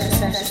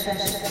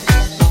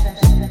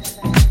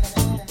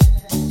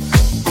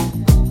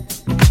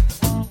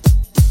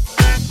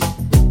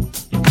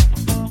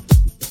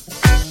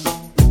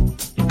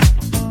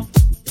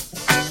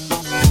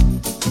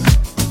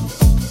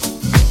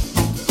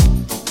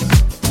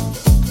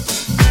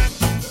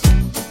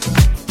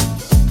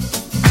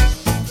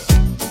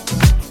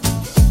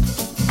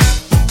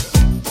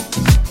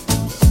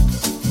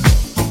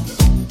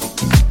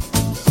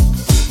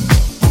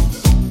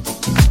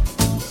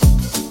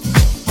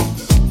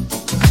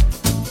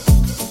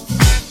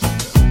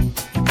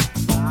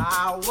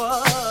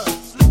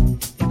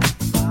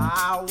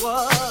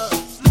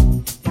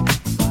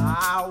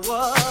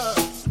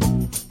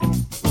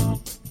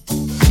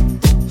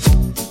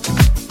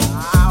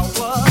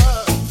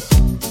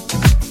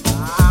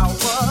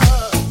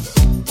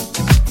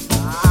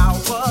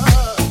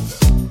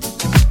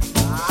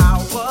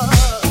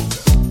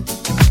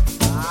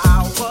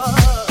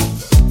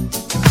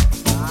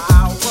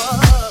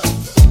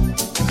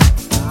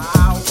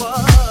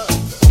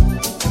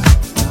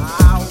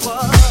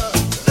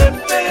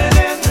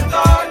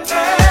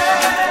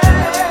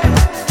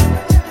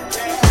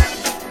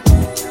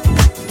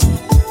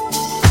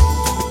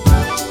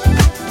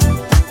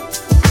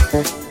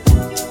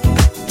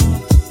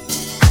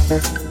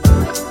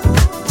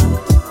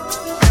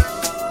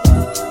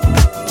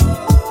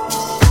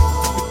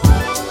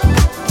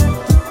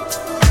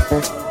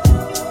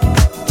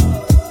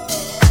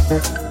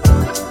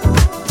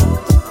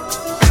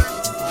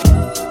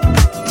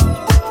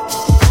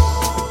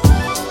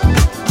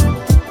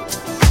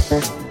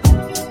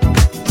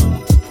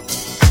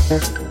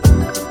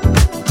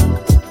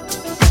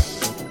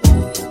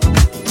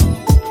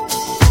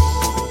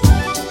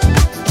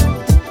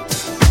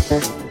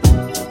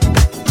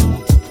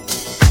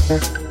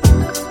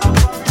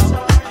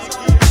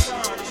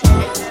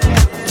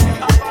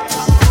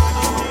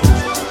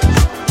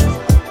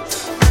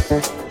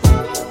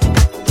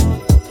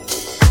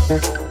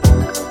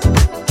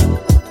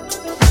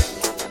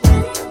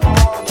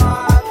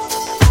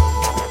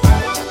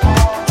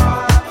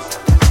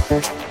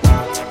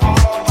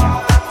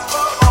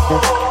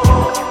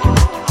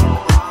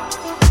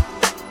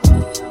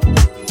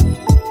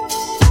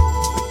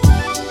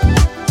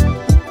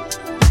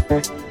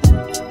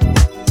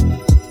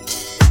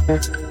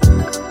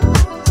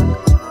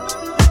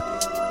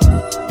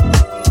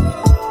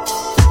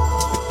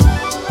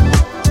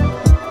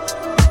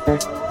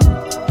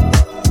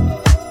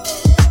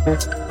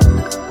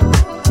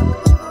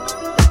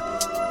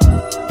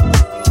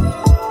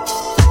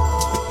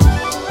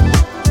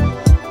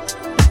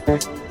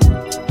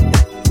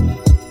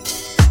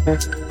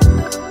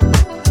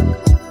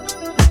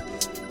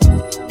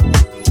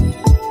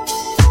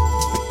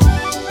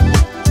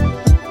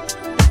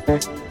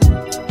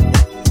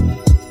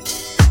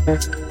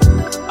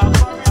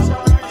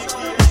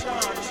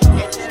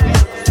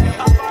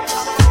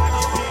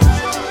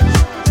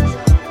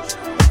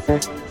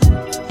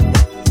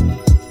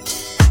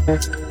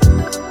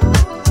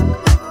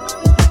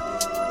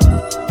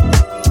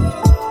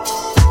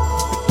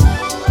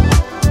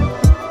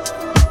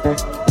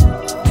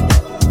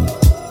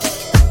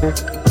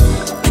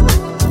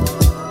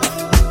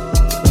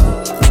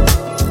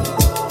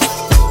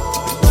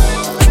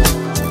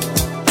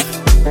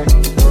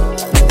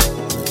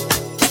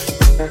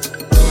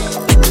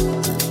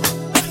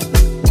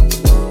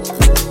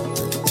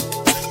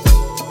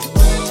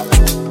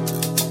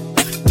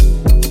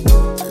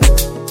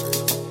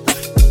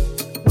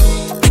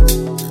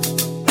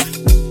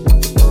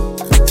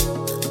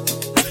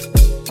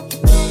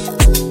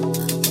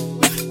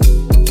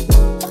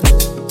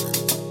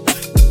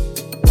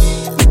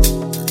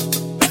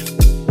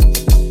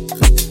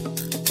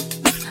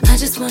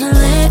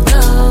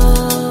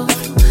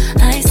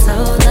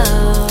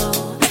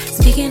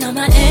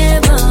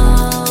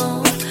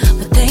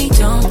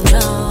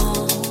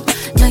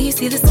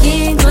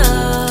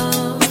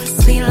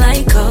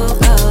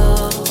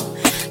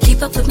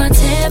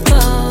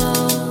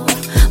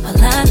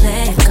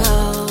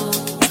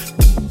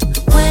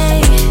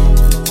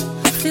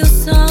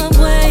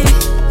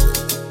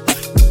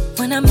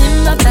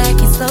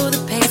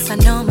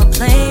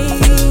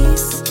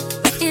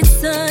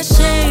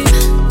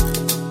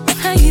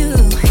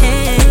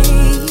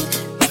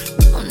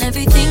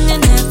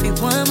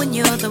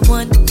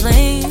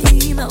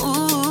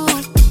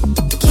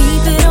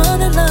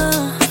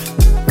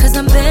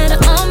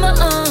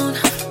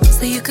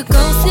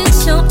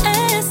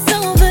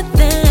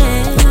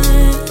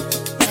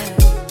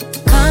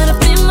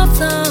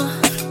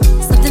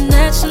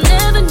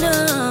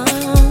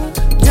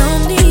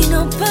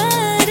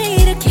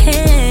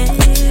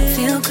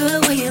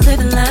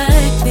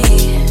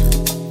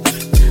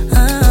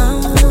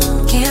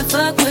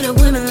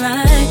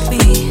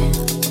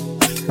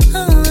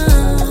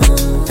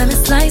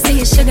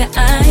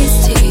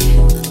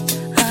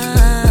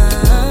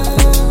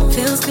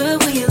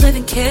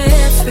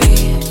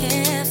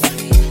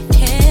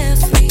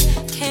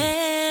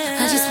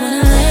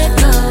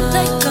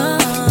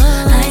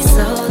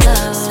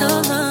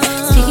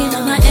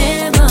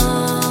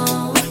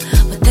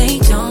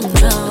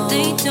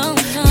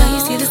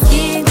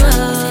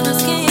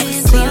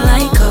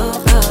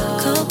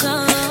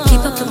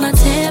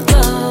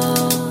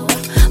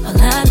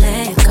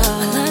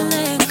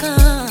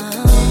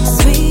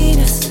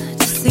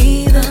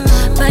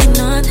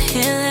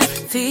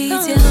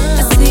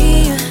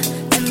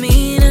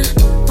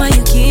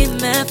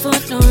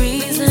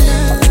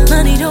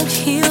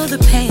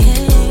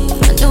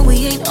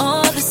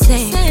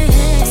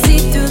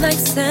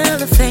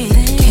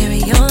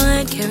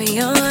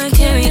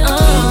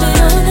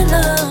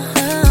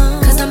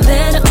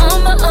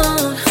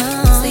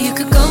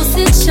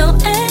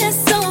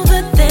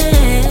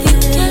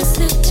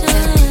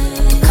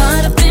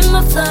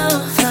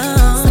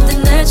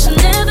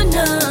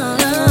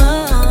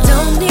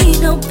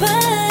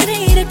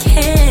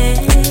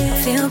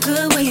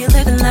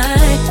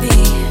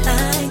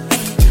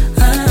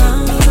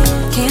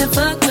 Can't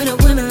fuck with a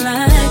woman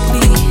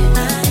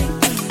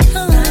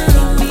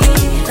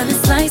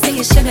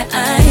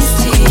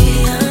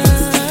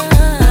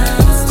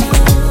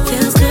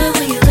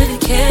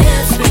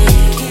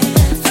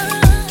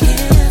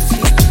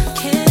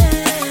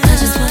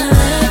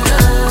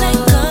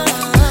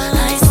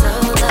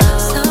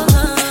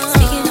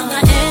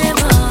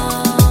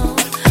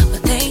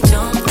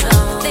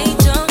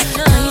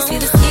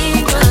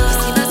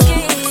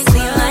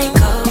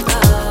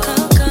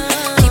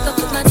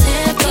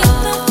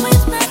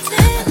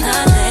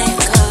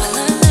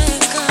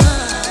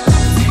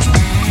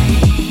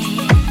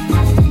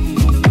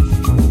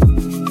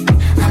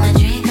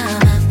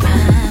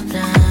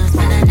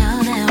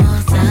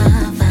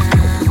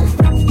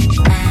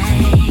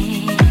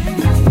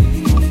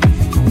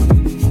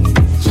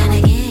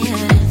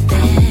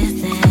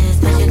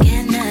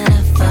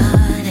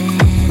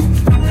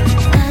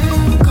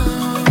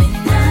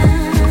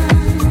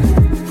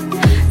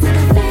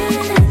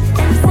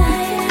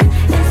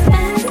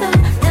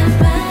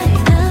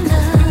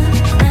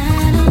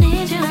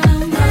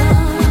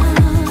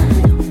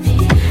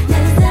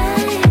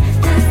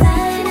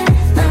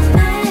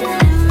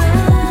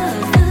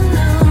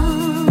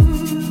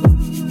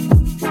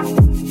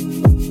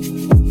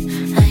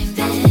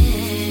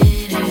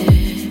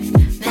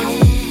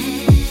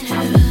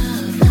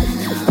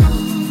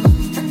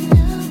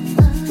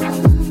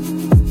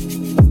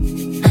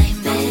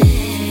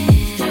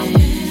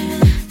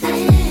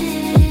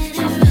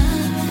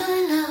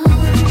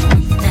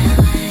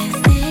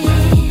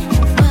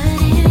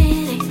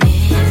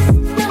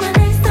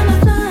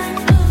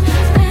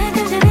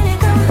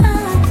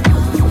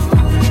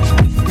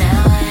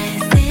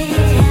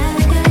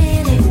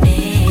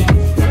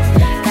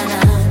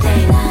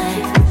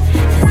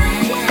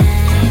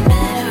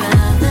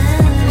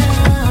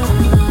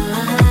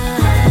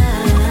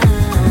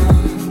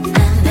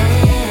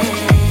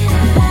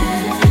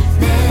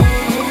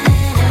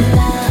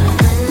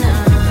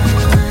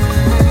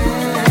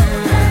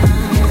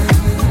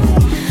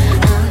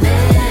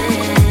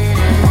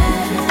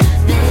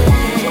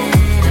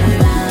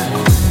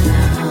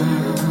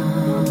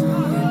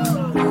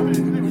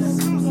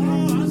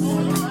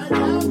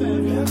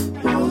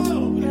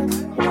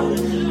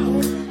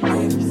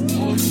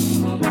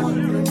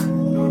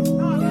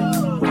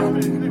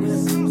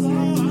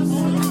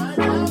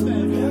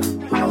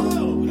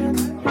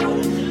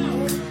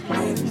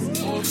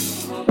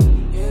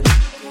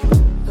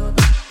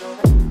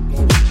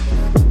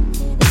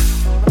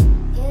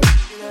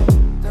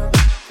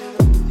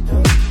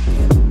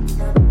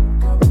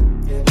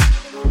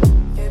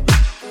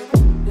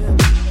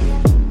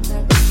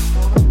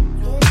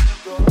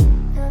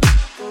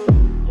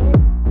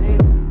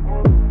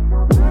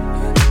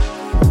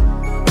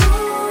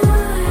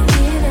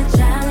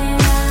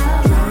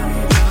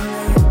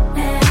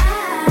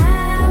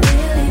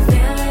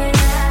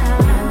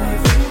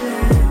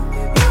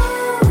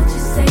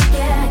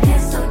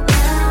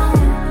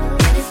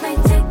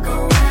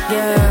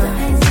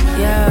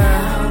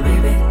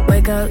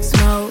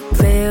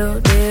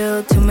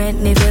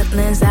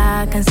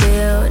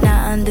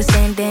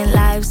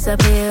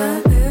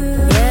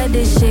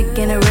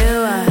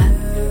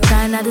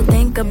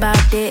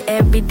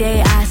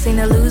day, I seem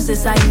to lose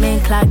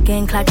excitement. Clock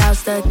in, clock out,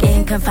 stuck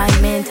in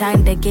confinement.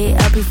 Time to get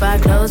up before I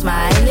close my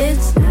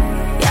eyelids.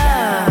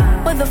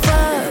 Yeah, what the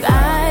fuck?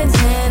 I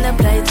tend to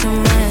play too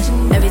much.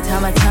 Every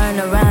time I turn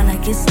around, I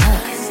get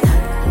stuck.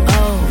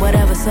 Oh,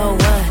 whatever, so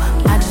what?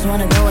 I just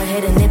wanna go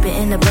ahead and nip it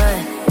in the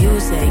bud. You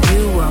said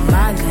you were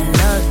my good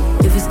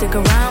luck. If you stick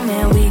around,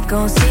 man, we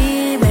gon'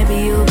 see. Maybe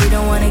you'll be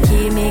the one to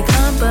keep me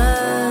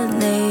company.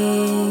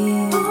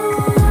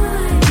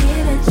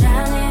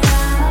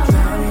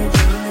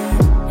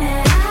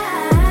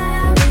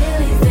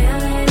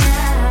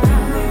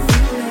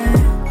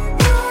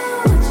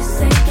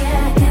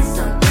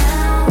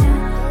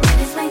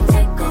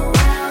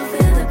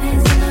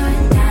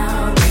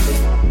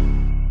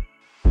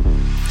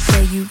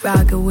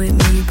 Rockin' with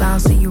me,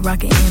 bouncing, you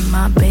rockin' in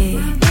my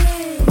bed.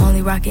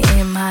 Only rockin'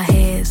 in my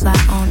head,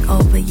 slide on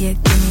over, yeah,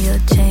 give me a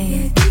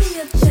chance.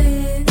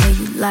 Yeah,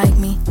 you like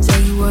me,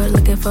 say you were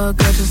looking for a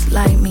girl just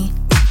like me.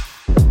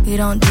 We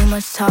don't do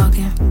much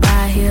talking, but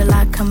I hear a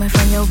lot coming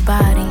from your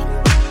body.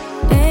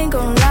 Ain't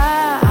gon'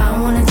 lie, I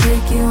wanna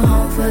take you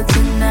home for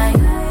tonight.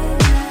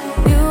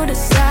 You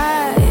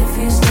decide if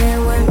you stay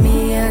with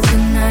me as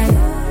tonight.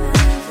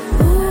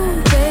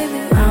 Ooh, baby,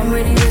 I'm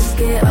ready to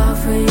skate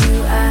off for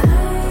you.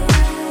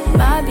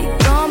 Might be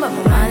gone, but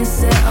my mind is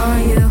set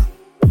on you.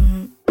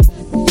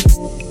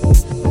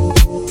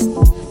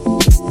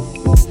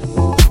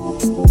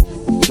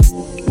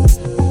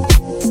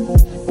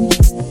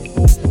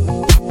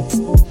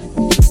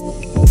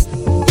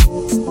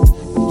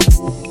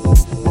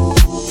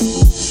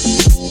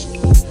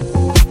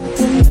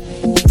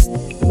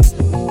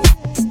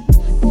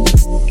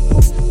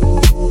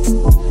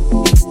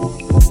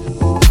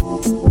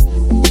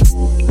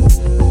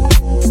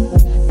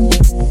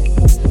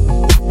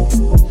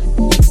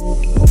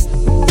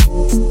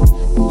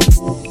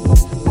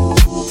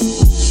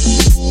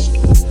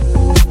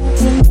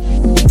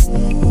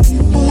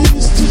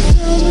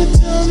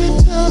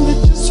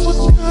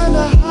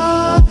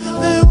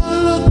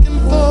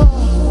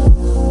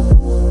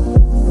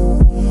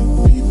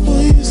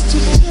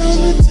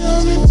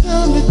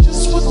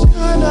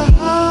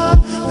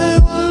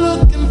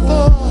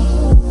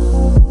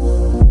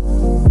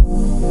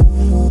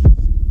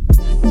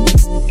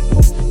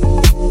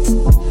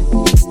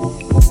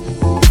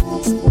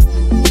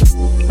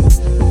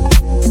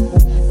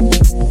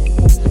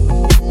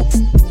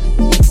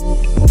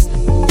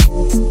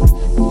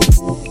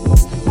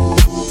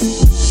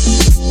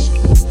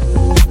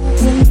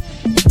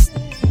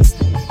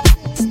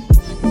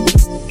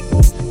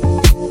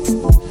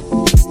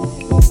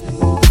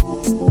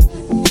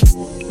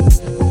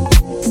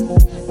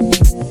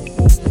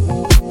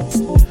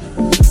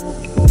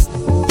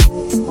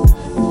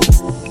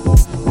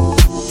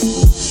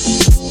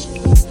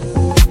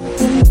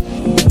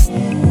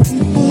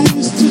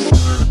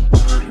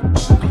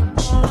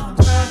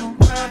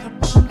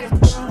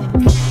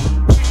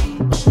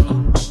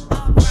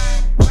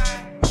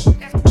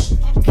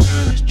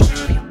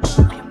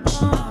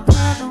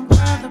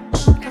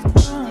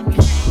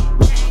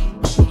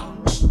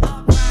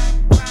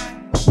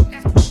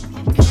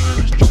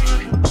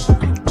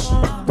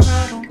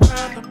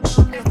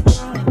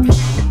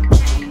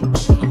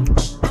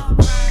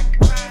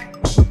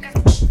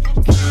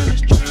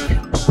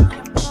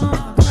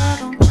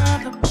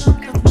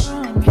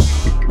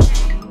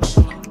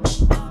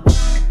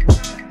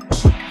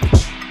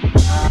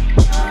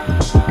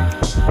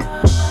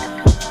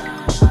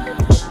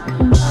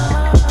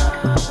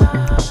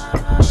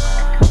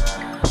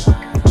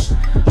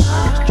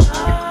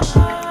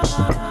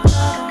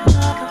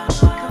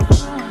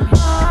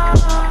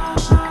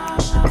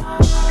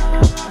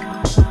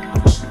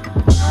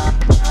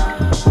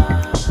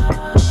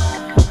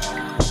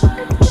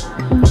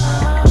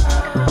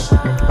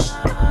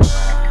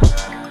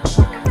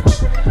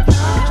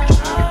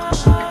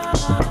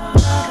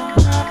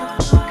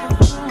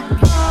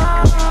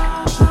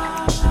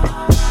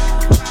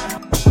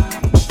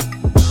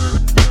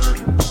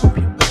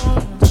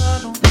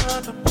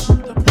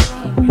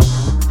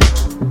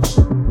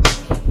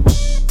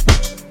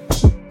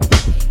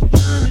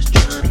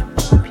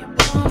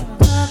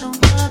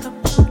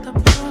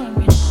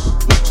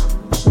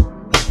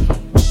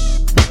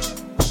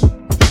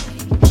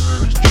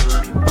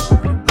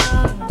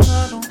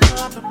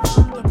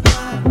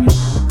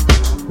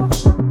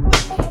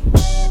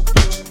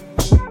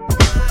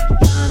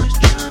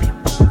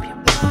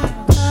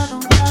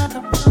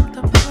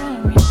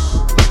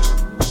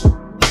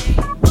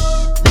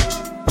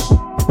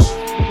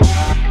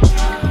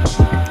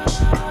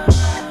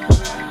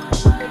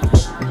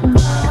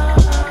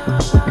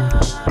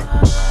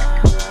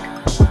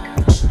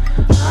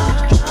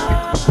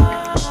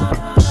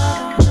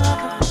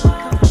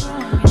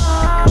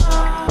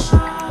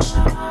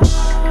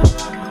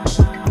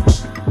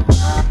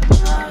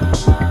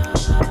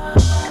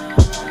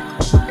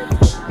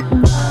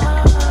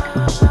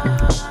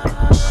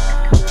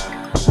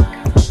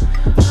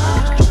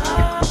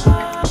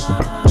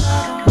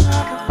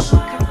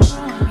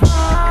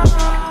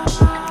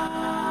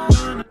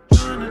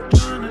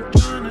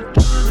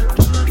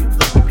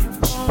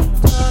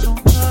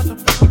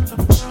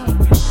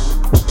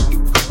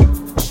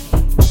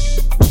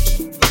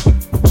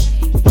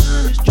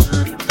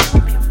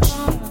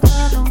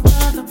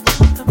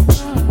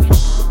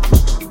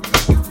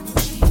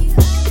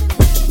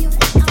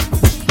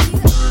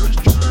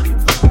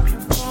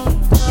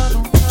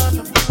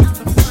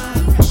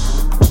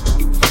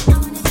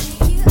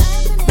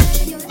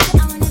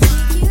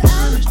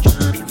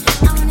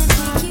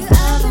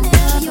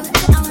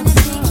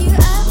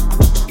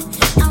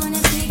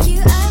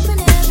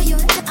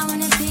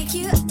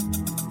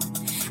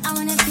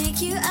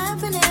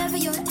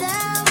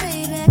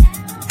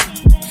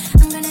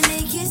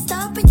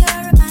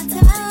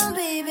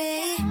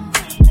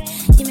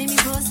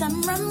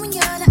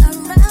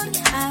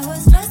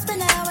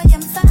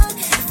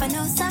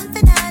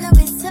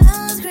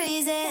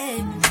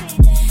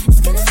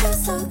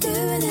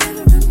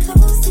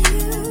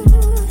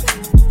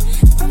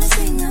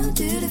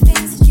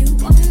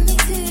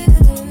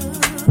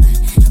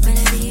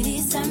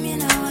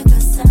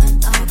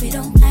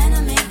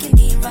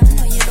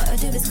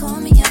 just call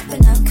me up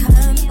and I'll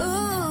come.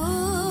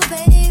 Ooh,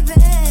 baby.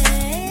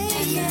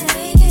 Yeah,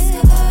 it's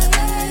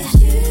about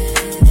you.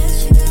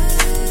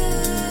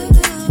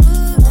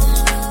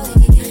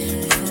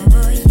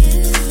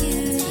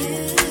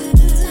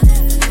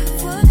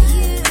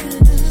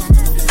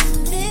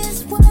 This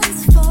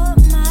one's for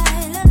my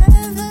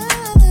lover.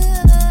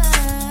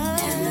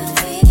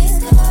 It's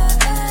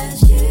about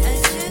you.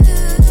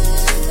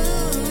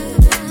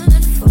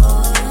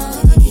 For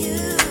you.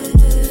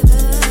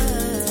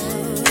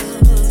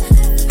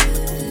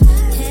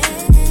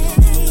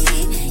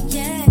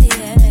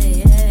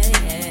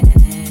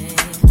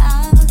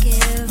 I'll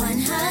give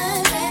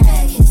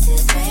 100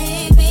 kisses,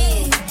 baby.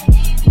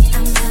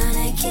 I'm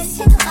gonna kiss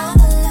you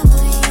all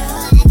over you.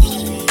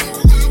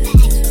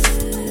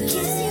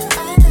 Kiss you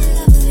all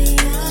over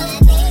you.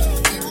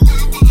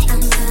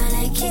 I'm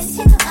gonna kiss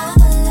you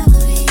all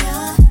over you.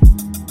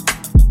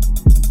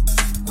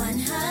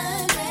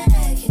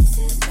 100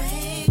 kisses,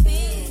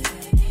 baby.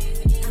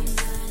 I'm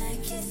gonna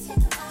kiss you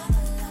all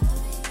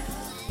over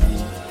you.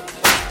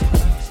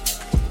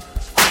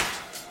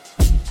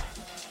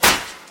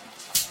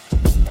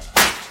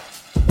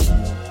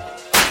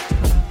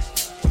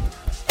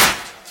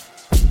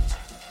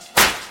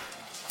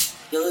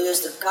 You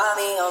used to call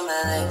me on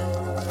my.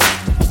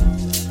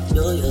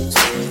 You used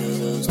to.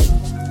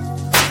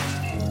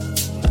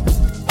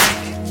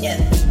 Yeah.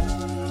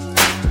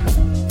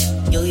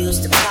 You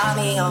used to call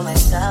me on my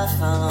cell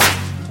phone.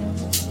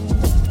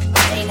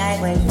 Late night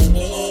when you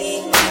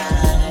need my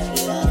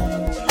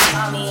love.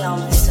 Call me on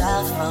my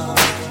cell phone.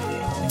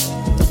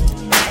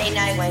 Late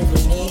night when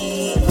you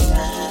need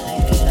my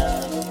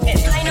love. And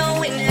I know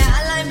when the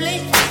hotline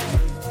blink,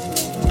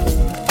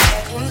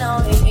 you know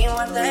they mean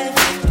one thing.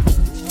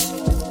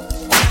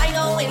 I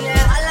know when the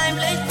hotline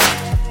blink,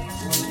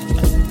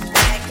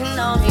 that can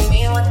only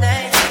mean one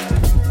thing.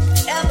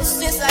 Ever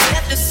since I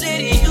left the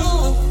city, you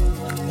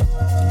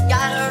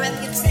got a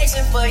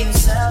reputation for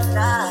yourself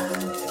now.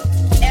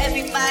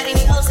 Everybody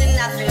knows and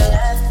I feel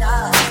left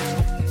out.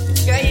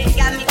 Girl, you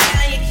got me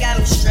down, you got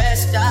me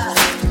stressed out.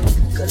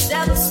 Cause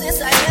ever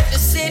since I left the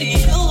city,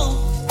 you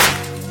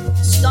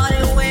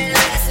started wearing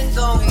less and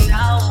going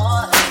out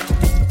more.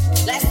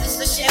 Glasses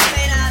of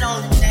champagne out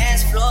on the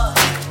dance floor.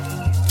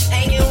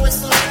 Hanging with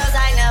some girls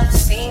I never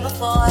seen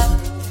before.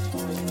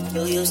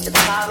 You used to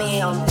call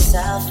me on my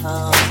cell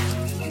phone.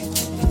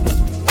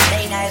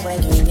 Late night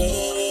when you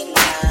need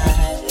my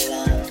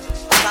love.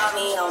 Call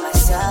me on my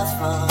cell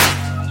phone.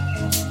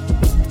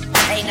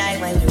 Late night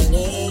when you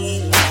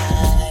need my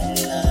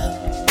love.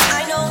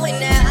 I know when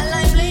that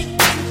hotline blink.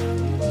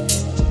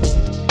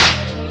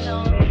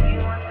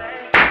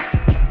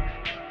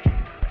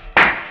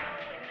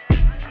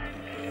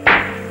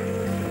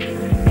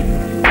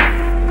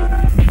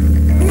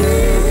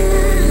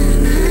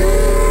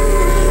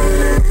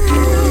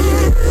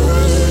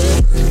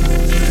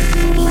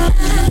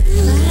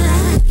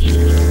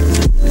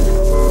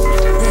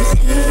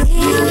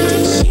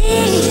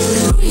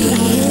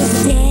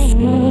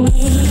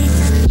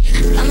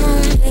 Come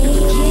on, baby.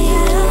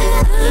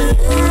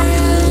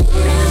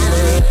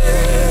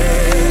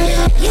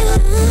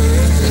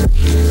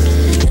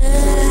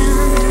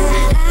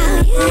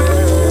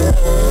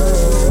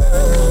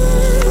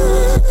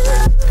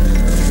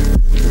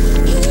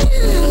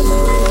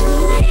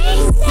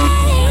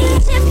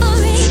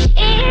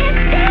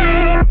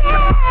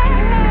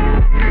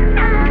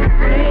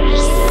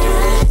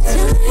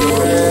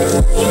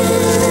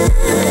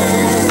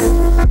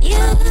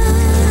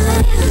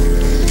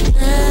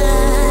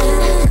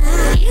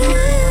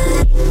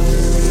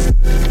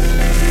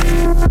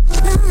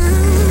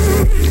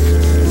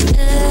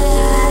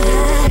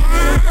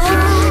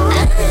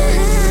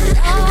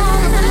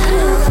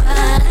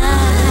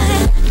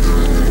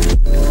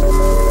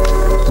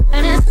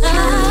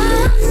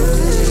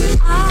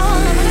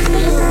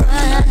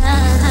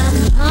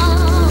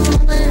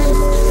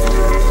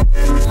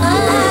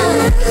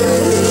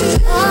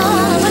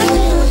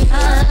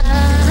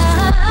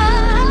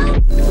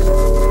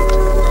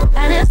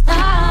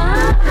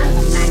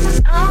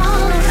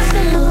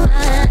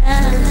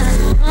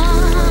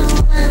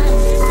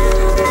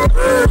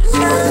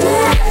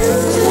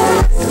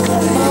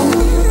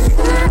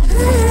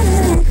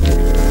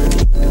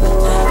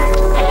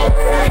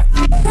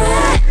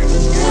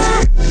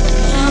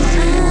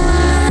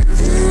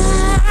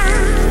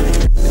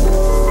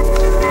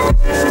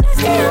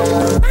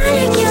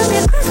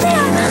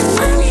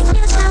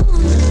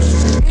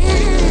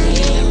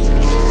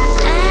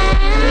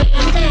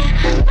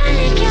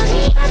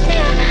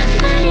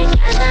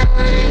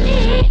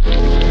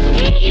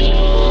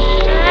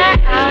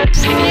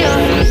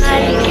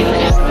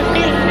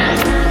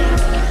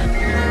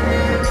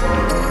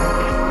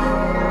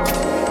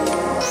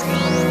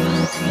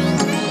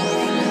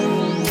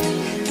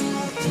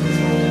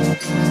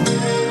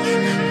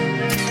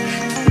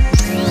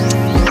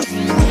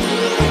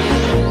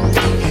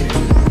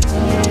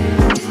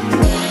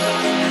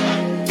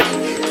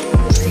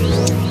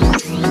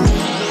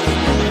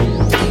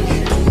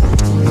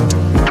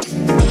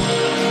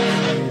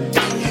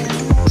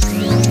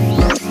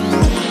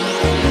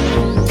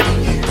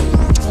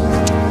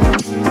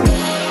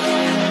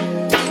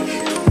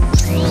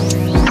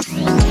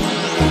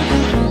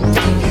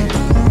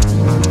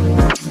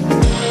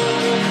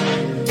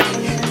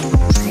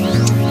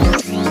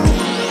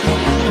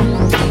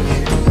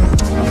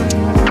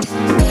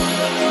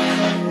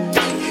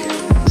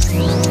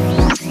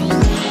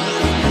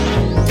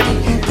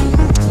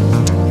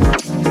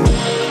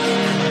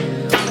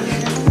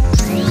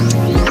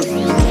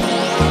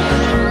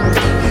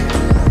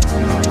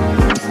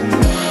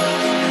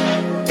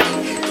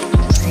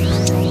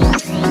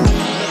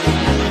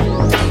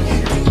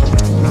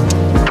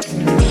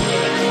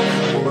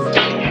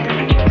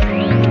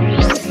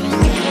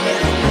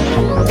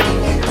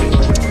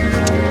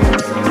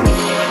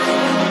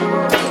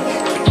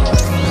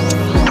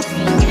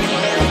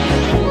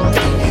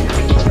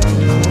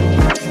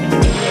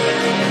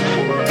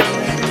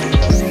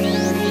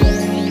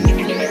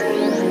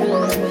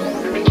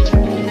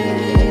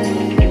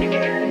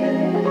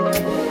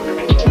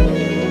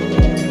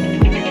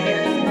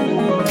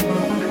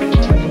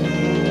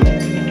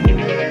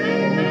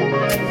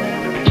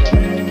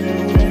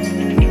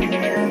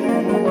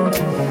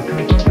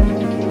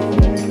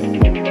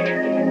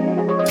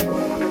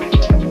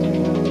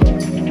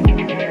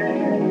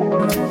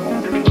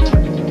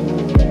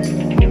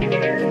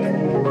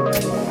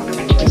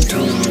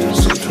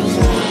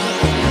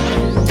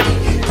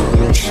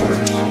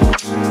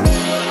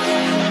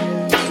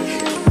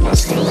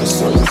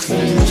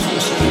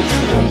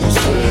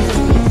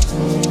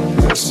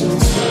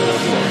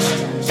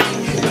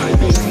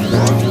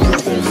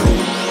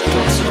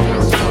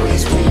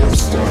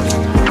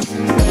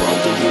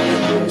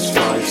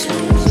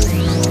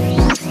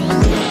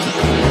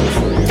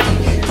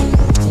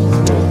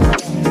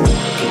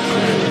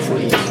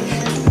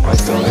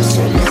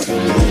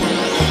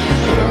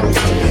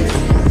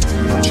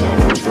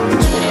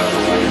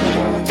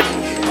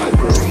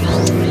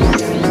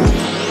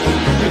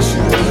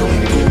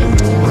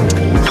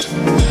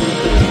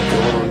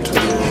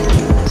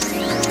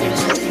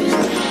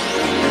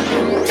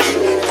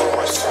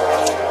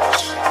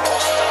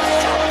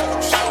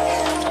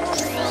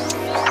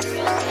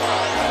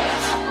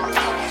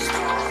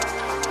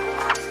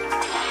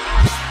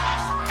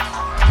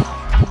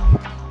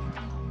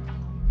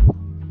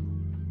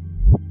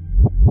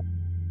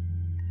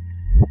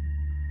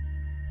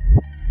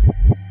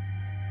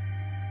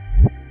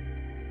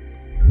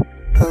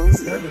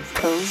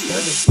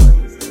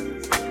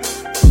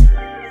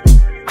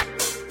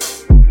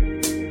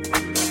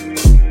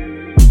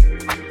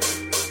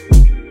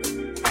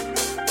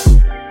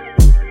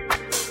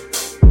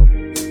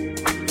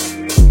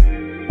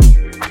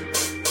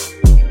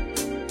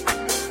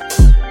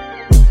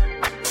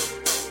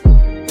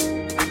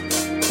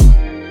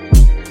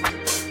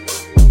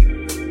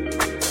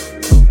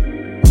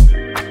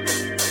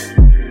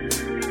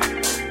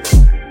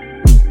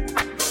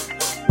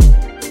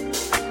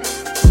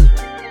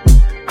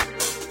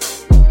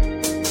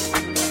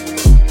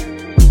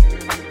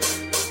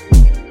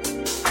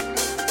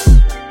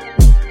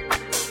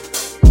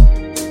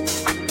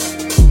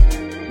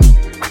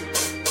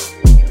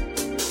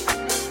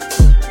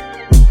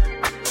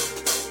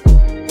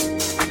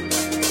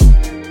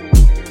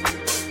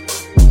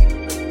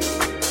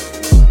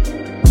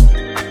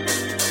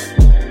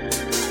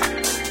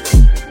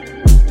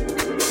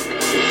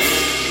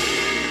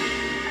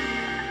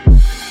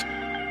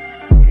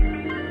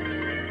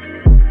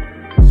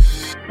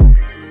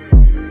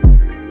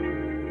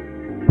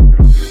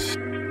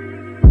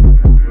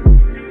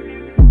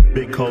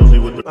 Cozy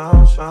with the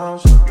bounce,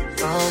 bounce,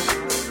 bounce,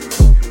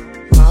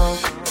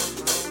 bounce,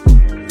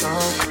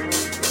 bounce,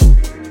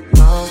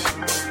 bounce,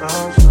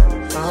 bounce,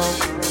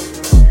 bounce,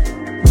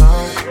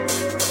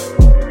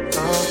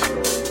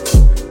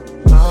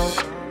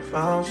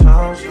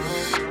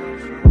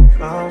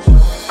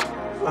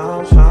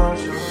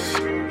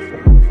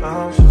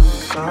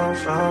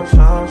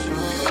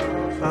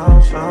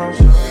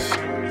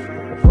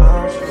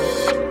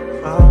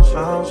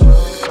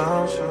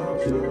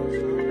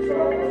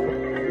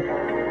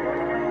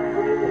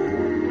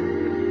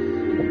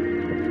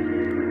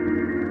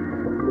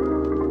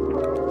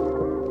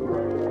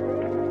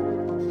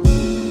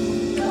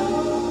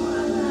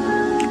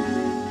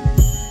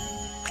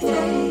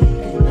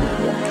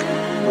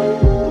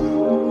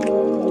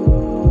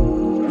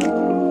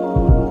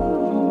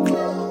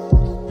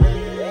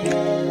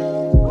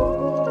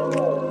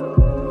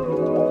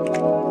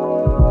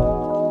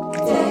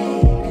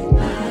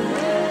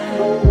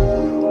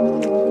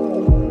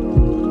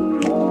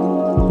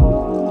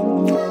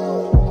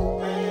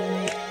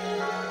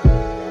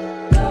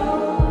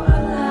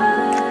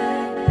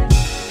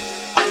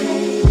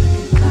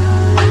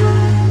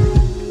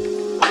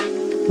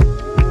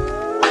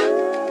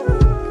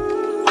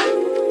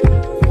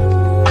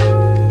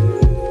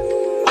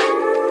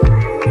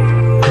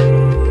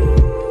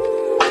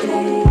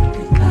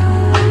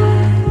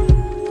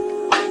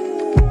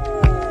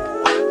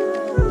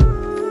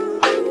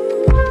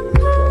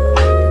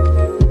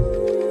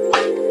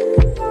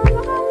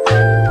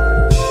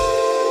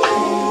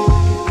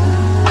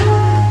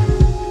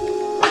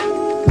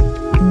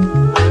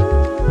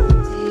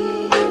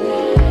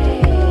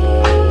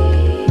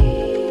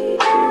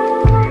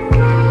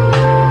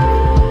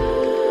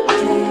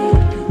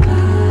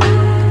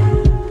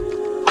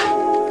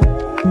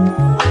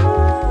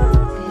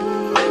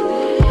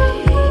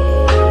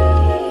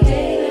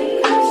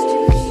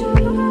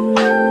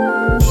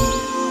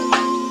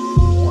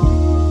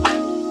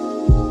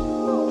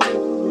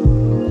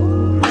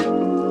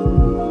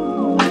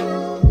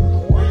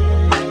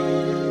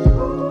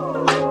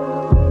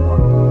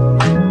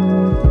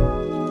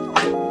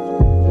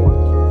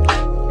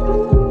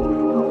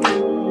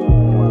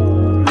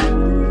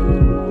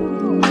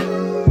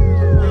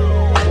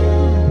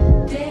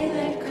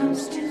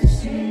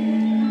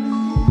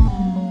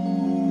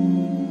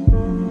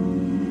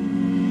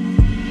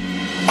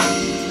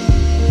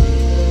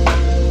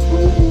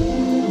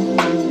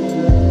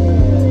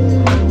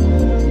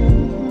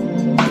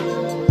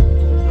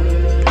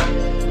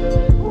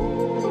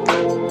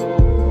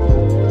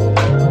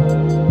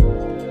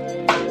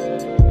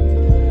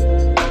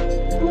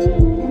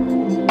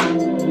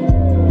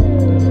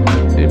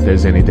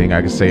 there's anything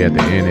I can say at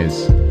the end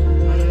is,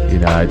 you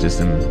know, I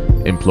just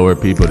implore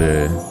people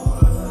to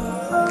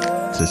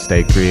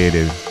stay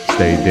creative,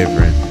 stay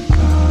different,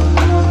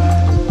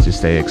 to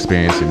stay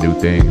experiencing new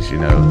things, you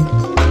know.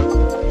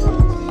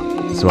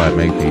 That's why I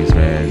make these,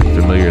 man.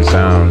 Familiar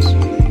sounds,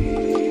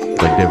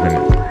 but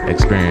different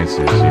experiences,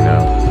 you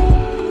know.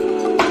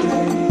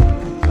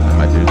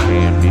 My dude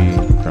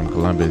KMB from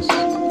Columbus,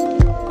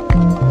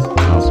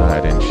 also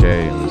had In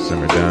Shay and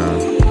Simmer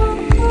Down.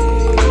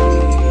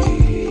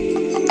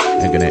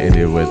 I'm gonna end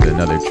it with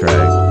another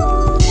track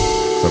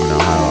from an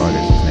Ohio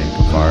artist. His name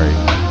Kafari.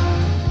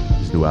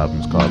 His new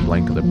album's called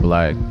Blank Color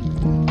Black.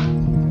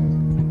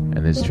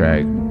 And this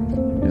track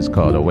is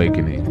called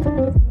Awakening.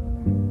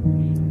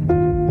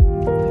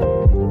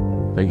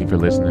 Thank you for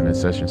listening to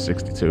Session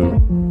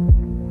 62.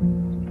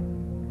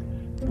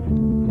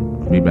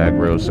 I'll be back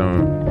real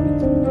soon.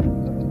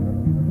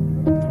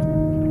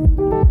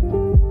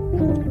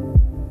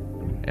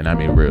 And I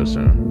mean real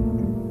soon.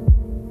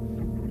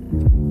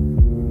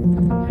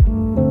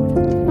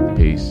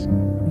 Peace.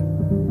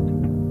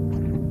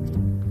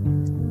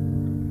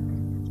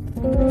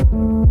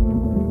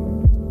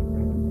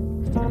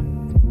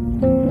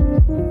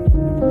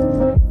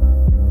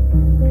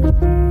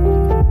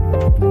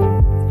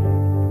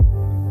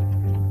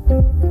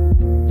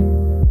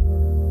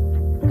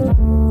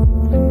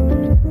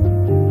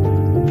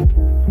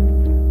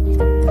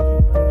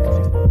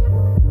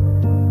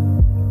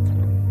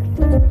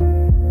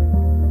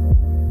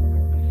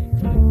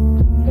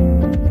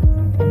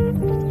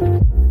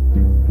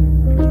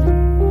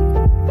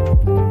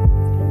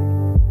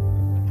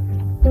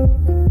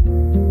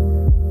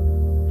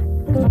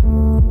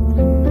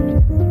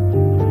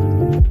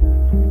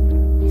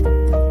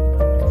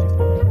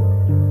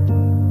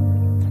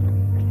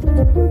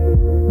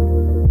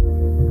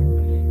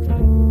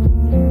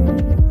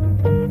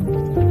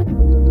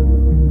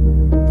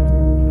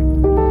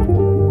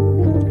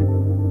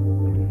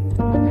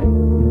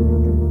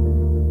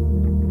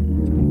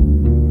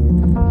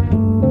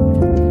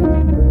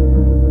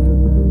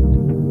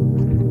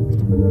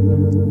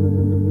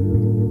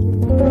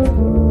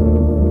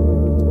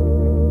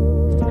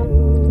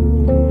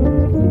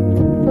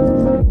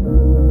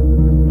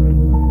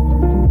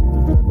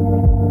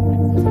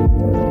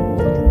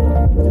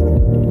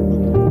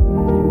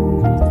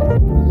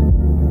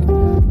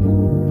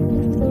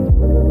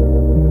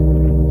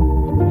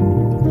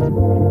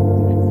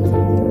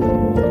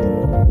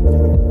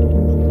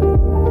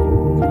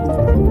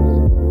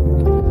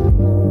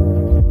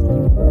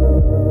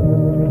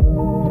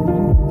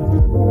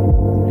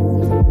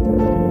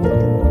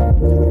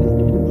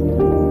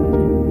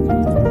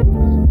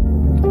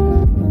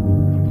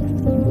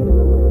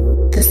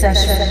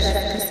 Session.